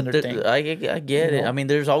done their thing. I get it. I mean,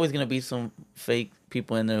 there's always gonna be some fake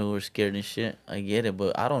people in there who are scared and shit. I get it,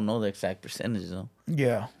 but I don't know the exact percentage though.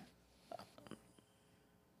 Yeah.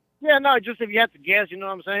 Yeah, no, just if you have to guess, you know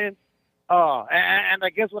what I'm saying? And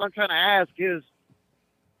I guess what I'm trying to ask is,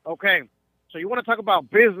 okay, so you want to talk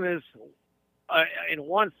about business in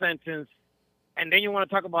one sentence, and then you want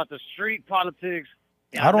to talk about the street politics.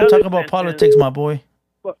 I don't talk about politics, my boy.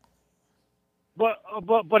 But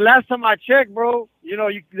last time I checked, bro, you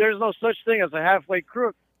know, there's no such thing as a halfway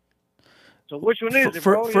crook. So which one is it,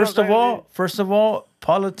 bro? First of all,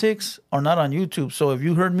 politics are not on YouTube. So if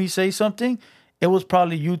you heard me say something, it was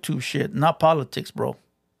probably YouTube shit, not politics, bro.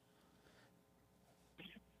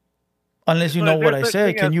 Unless you know what I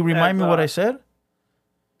said. Can you remind me what I said?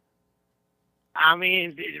 I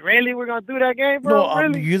mean, really, we're gonna do that game, bro? No,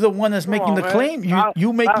 really? you're the one that's making the claim.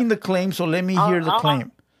 You making the claim, so let me hear the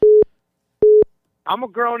claim. I'm a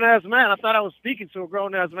grown ass man. I thought I was speaking to a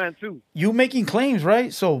grown ass man too. You making claims,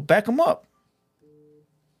 right? So back them up.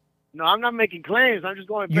 No, I'm not making claims. I'm just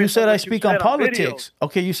going. You said I speak on politics.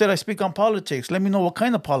 Okay, you said I speak on politics. Let me know what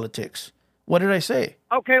kind of politics. What did I say?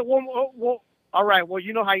 Okay, well, all right. Well,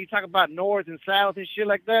 you know how you talk about North and South and shit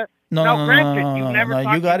like that. No,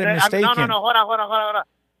 you got it mistaken. No, hold on.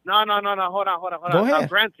 No, hold on. Go ahead.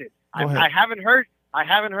 Granted, I haven't heard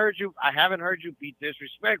you be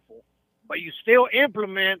disrespectful, but you still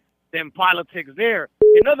implement them politics there.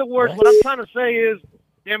 In other words, what I'm trying to say is,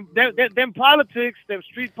 them politics, them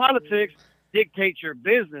street politics, dictate your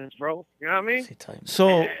business, bro. You know what I mean?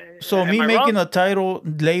 So me making a title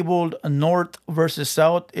labeled North versus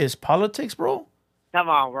South is politics, bro? Come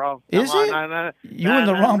on, bro. Is it? You in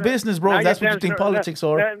the wrong business, bro. That's what you think politics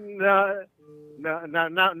are.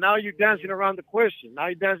 Now you're dancing around the question.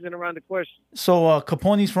 So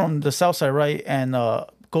Capone's from the South side, right? And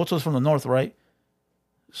Goto's from the North, right?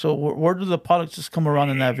 So where do the politics come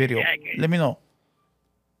around in that video? Let me know.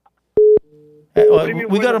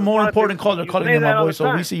 We got a more important caller calling in, my boy,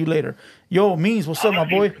 so we see you later. Yo, Means, what's up, my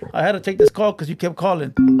boy? I had to take this call because you kept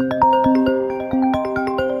calling.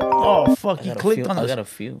 Oh, fuck, you clicked on us. I got a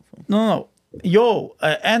few. No. Yo,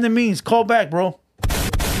 Anna Means, call back, bro.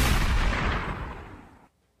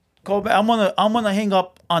 Call back. I'm gonna hang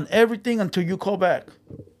up on everything until you call back.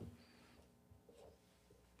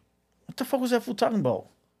 What the fuck was that fool talking about?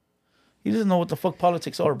 He doesn't know what the fuck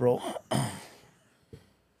politics are, bro.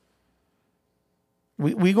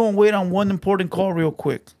 We gonna wait on one important call real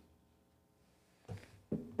quick.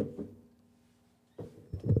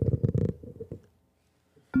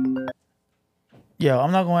 Yeah,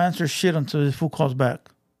 I'm not gonna answer shit until this fool calls back.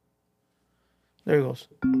 There he goes.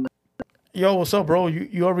 Yo, what's up, bro?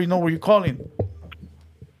 You already know where you're calling.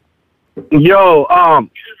 Yo, I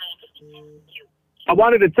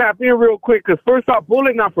wanted to tap in real quick because first off,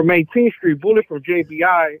 Bullet not from 18th Street, Bullet from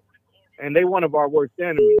JBI, and they one of our worst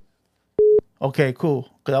enemies. Okay, cool.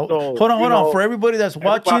 So, hold on. For everybody that's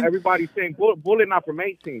watching, everybody's saying bullet not from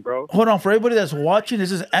 18, bro. hold on. For everybody that's watching,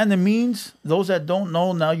 this is and the means. Those that don't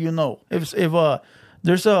know, now you know. If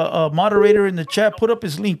there's a moderator in the chat, put up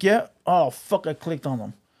his link. Yeah. Oh fuck! I clicked on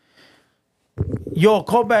him. Yo,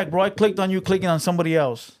 call back, bro. I clicked on you, clicking on somebody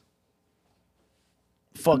else.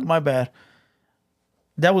 Fuck, my bad.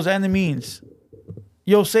 That was and the means.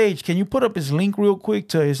 Yo, Sage, can you put up his link real quick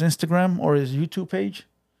to his Instagram or his YouTube page?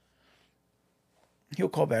 He'll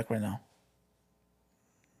call back right now.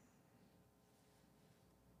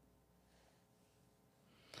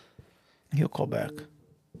 He'll call back.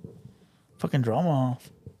 Fucking drama.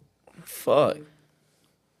 Fuck.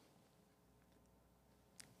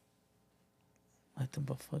 Nothing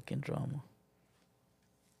but fucking drama.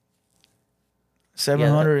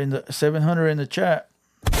 700 in the chat.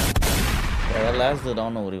 Yeah, that last dude, I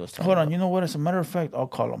don't know what he was talking Hold on, about. you know what? As a matter of fact, I'll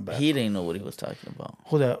call him back. He didn't know what he was talking about.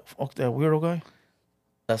 Who that weirdo guy?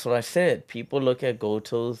 That's what I said. People look at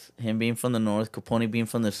Goto's, him being from the north, Capone being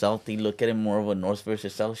from the south. They look at him more of a north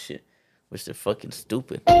versus south shit, which they're fucking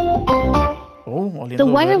stupid. Oh, The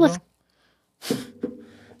wireless.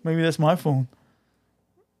 Maybe that's my phone.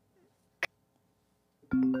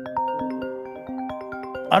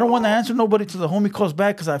 I don't want to answer nobody till the homie calls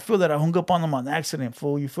back because I feel that I hung up on him on accident,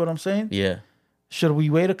 fool. You feel what I'm saying? Yeah. Should we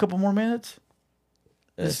wait a couple more minutes?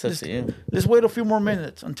 That's up to you. Let's wait a few more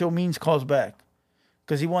minutes until Means calls back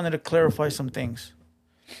because he wanted to clarify some things.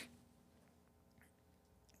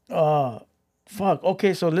 Fuck.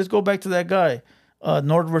 Okay, so let's go back to that guy.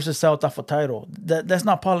 North versus South off a title. That's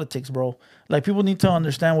not politics, bro. Like, people need to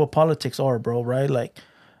understand what politics are, bro, right? Like,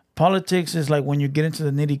 politics is like when you get into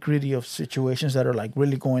the nitty-gritty of situations that are like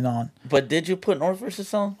really going on. But did you put north versus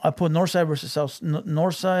south? I put north side versus south,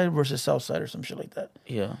 north side versus south side or some shit like that.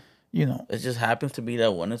 Yeah. You know. It just happens to be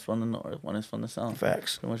that one is from the north, one is from the south.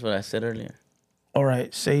 Facts. Pretty much what I said earlier. All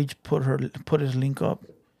right, Sage put his link up.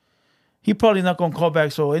 He probably not gonna call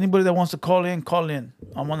back, so anybody that wants to call in, call in.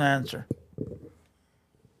 I'm gonna answer.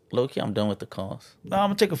 Low-key, I'm done with the calls. No, I'm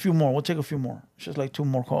gonna take a few more. We'll take a few more. It's just like 2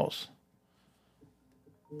 more calls.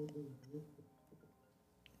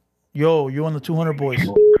 Yo, you on the 200 boys?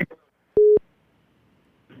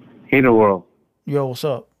 Hey, the world. Yo, what's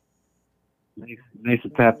up? Nice to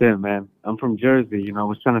tap in, man. I'm from Jersey. You know, I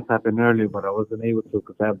was trying to tap in earlier, but I wasn't able to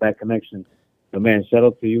because I have bad connection. But man, shout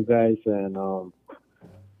out to you guys, and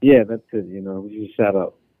yeah, that's it. You know, we just shout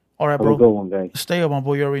out. All right, Have bro. a good one, guys. Stay up, my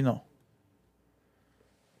boy. You already know.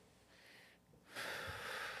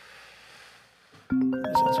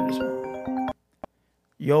 Let's answer this one.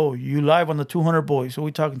 Yo, you live on the 200 boys. Who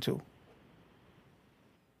we talking to?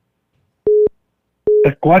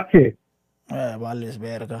 Escuache. Vales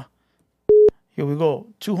verga. Here we go.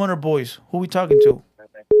 200 boys. Who we talking to?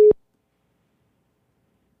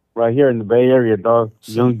 Right here in the Bay Area, dog.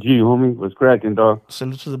 Young G, homie. What's cracking, dog?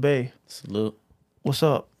 Salute to the Bay. Salute. What's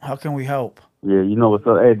up? How can we help? Yeah, you know what's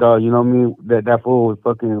up. Hey, dog, you know me? That fool was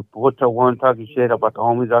fucking Juan talking shit about the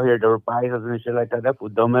homies out here that were biased and shit like that. That fool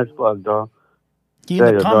dumb as fuck, dog. He in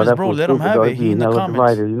the Dog, comments, that bro. fool Let him stupid, have dog. it. He in the hella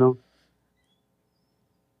comments. divided, you know?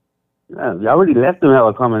 Yeah, you already left him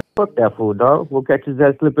hella comments. Fuck that fool, dog. We'll catch his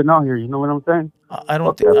ass slipping out here. You know what I'm saying? I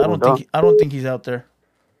don't think he's out there.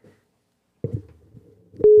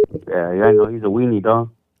 Yeah, I know. He's a weenie,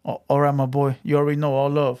 dog. Oh, all right, my boy. You already know. All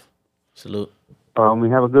love. Salute. We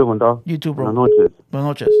have a good one, dog. You too, bro. Buenas noches. Buenas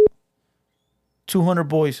noches. 200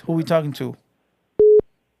 boys. Who we talking to?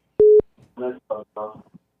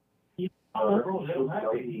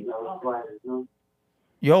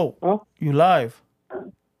 Yo, you live?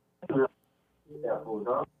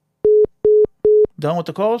 Done with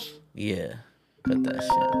the calls? Yeah. Cut that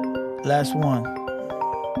shit. Last one.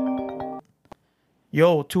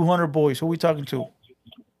 Yo, 200 boys. Who we talking to?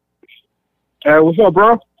 Hey, what's up,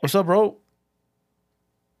 bro? What's up, bro?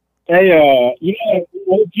 Hey, you know,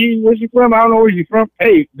 OG, where's you from? I don't know where you from.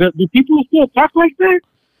 Hey, do people still talk like that?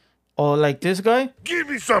 Oh, like this guy? Give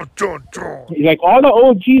me some chon-chon. Like, all the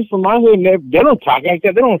OGs from my hood, they don't talk like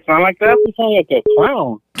that. They don't sound like that. They sound like a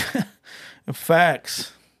clown.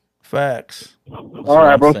 Facts. All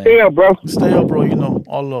right, bro. Stay up, bro. Stay up, bro. You know,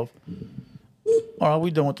 all love. All right,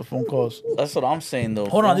 we done with the phone calls. That's what I'm saying, though.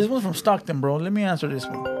 Hold on, this one's from Stockton, bro. Let me answer this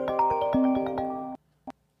one.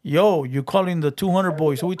 Yo, you calling the 200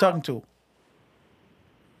 boys. Who we talking to?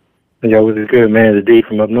 Yo, what's good, man? It's D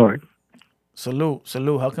from up north. Salute.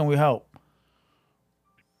 How can we help?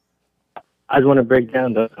 I just want to break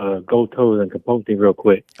down the Gotos and Capone thing real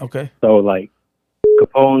quick. Okay. So, like,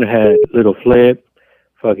 Capone had Little Flip,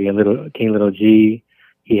 fucking King Little G.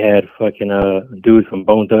 He had fucking dudes from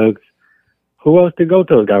Bone Thugs. Who else did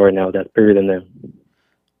Gotos got right now that's bigger than them?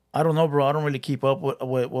 I don't know, bro. I don't really keep up with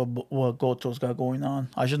what Goto's got going on.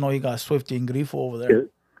 I just know he got Swifty and Grifo over there.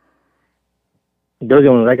 Those are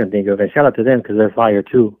the ones I can think of. And shout out to them because they're fire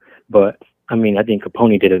too. But I mean, I think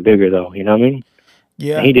Capone did it bigger though. You know what I mean?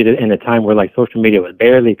 Yeah. And he did it in a time where like social media was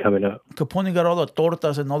barely coming up. Capone got all the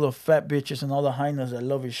tortas and all the fat bitches and all the hyenas that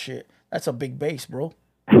love his shit. That's a big base, bro.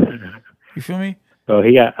 You feel me? So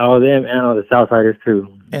he got all them and all the Southsiders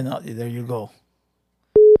too. And there you go.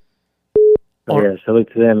 So yeah, salute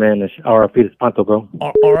to them, man. RIP to Spanto, bro.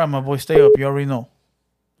 All right, my boy, stay up. You already know.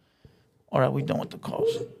 All right, we done with the calls.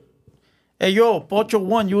 Hey, yo,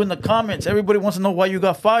 Pocho1, you in the comments. Everybody wants to know why you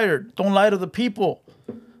got fired. Don't lie to the people.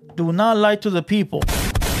 Do not lie to the people.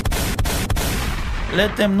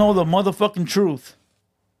 Let them know the motherfucking truth.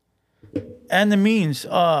 And the means.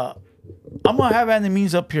 I'm going to have Andy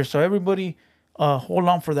Means up here, so everybody hold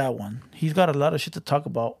on for that one. He's got a lot of shit to talk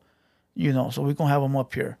about, you know, so we're going to have him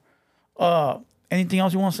up here. Anything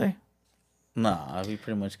else you want to say? Nah, we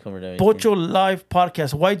pretty much covered everything. Pocho Live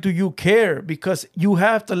Podcast. Why do you care? Because you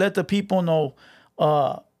have to let the people know,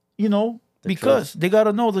 you know, because they got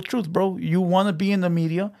to know the truth, bro. You want to be in the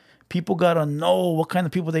media. People got to know what kind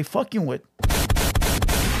of people they fucking with.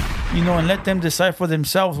 You know, and let them decide for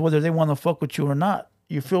themselves whether they want to fuck with you or not.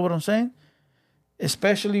 You feel what I'm saying?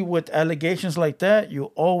 Especially with allegations like that, you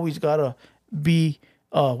always got to be...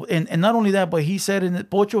 and not only that, but he said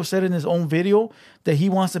Pocho said in his own video that he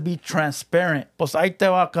wants to be transparent. Pues ahí te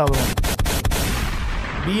va, cabrón.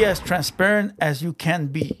 Be as transparent as you can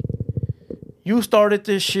be. You started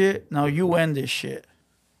this shit, now you end this shit.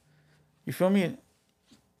 You feel me?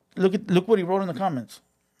 Look what he wrote in the comments.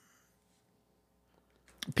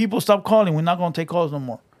 People, stop calling. We're not gonna take calls no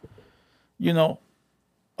more. You know.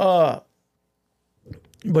 But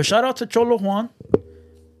shout out to Cholo Juan.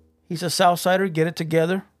 He's a Southsider. Get it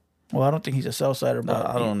together. Well, I don't think he's a Southsider, but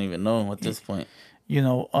I don't even know at this point. You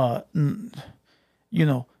know,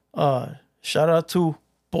 shout out to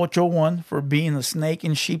Pocho1 for being a snake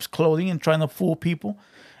in sheep's clothing and trying to fool people.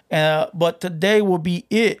 But today will be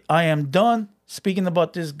it. I am done speaking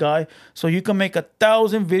about this guy. So you can make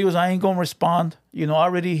 1,000 videos. I ain't gonna respond. You know, I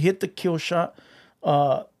already hit the kill shot.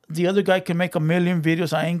 The other guy can make 1,000,000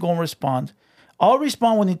 videos. I ain't gonna respond. I'll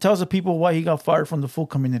respond when he tells the people why he got fired from the full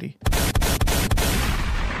community.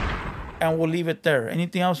 And we'll leave it there.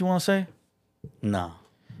 Anything else you want to say? No.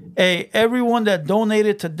 Hey, everyone that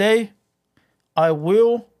donated today, I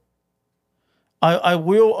will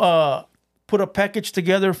put a package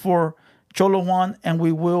together for Cholo Juan, and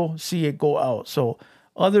we will see it go out. So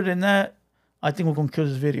other than that, I think we're going to kill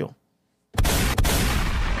this video.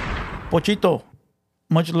 Pochito,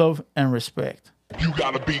 much love and respect. You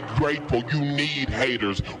gotta be grateful. You need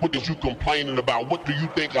haters. What is you complaining about? What do you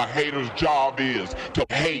think a hater's job is? To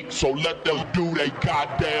hate. So let them do their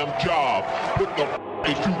goddamn job. What the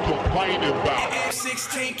is you complaining about?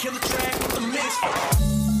 F16 killer track with the mix.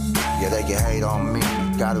 Yeah, they can hate on me.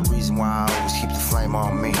 Got a reason why I always keep the flame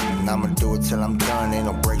on me. And I'ma do it till I'm done, ain't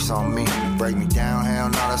no brakes on me. Break me down, hell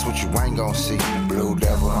no, that's what you ain't gon' see. Blue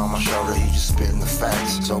devil on my shoulder, he just spitting the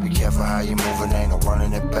facts. So be careful how you moving, ain't no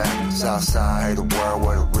running it back. Southside, hate the world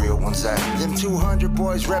where the real ones at. Them 200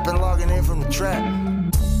 boys reppin', logging in from the trap.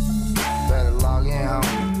 Better log in,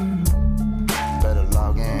 homie. Better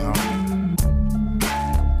log in, homie.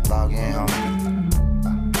 Log in,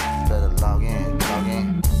 homie. Better log in, log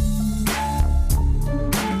in.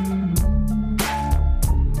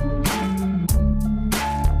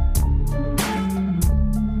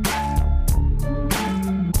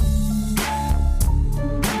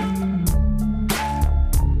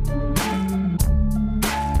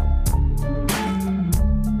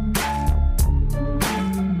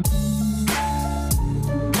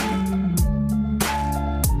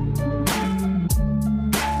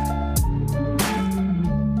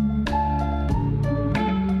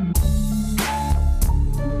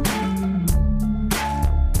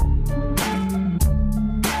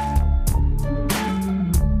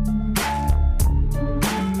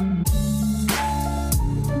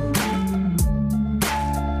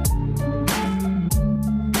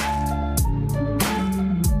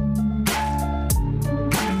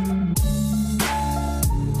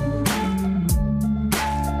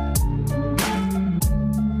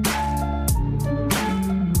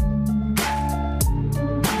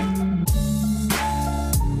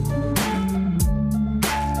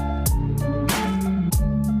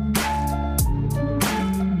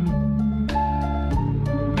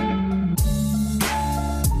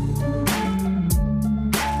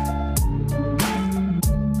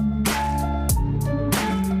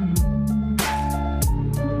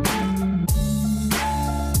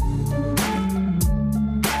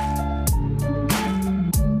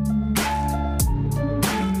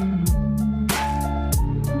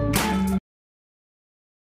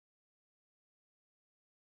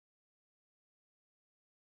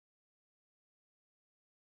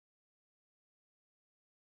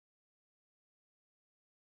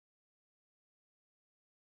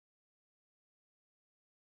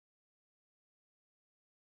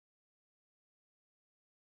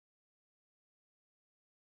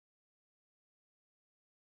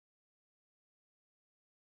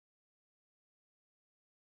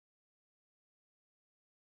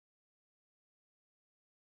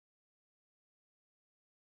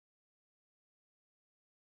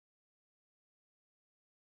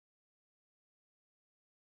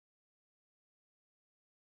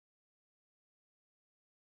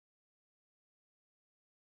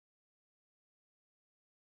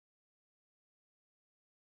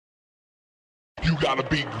 You gotta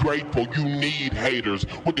be grateful. You need haters.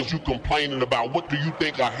 What is you complaining about? What do you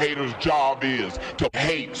think a hater's job is? To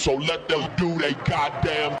hate. So let them do they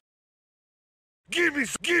goddamn. Give me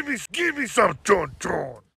some chon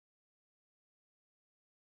chon.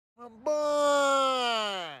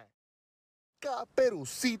 Boy!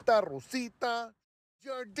 Caperucita Rosita,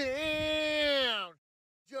 you're down!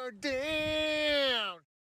 You're down!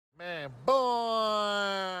 Man,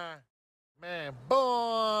 boy! Man,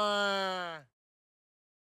 boy!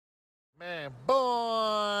 Man,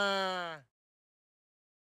 boy!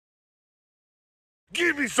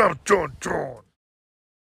 Give me some chon chon.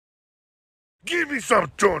 Give me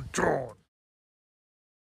some chon chon.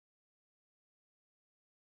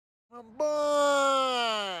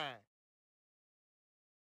 Boy!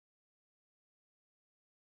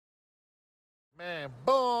 Man,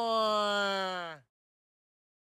 boy!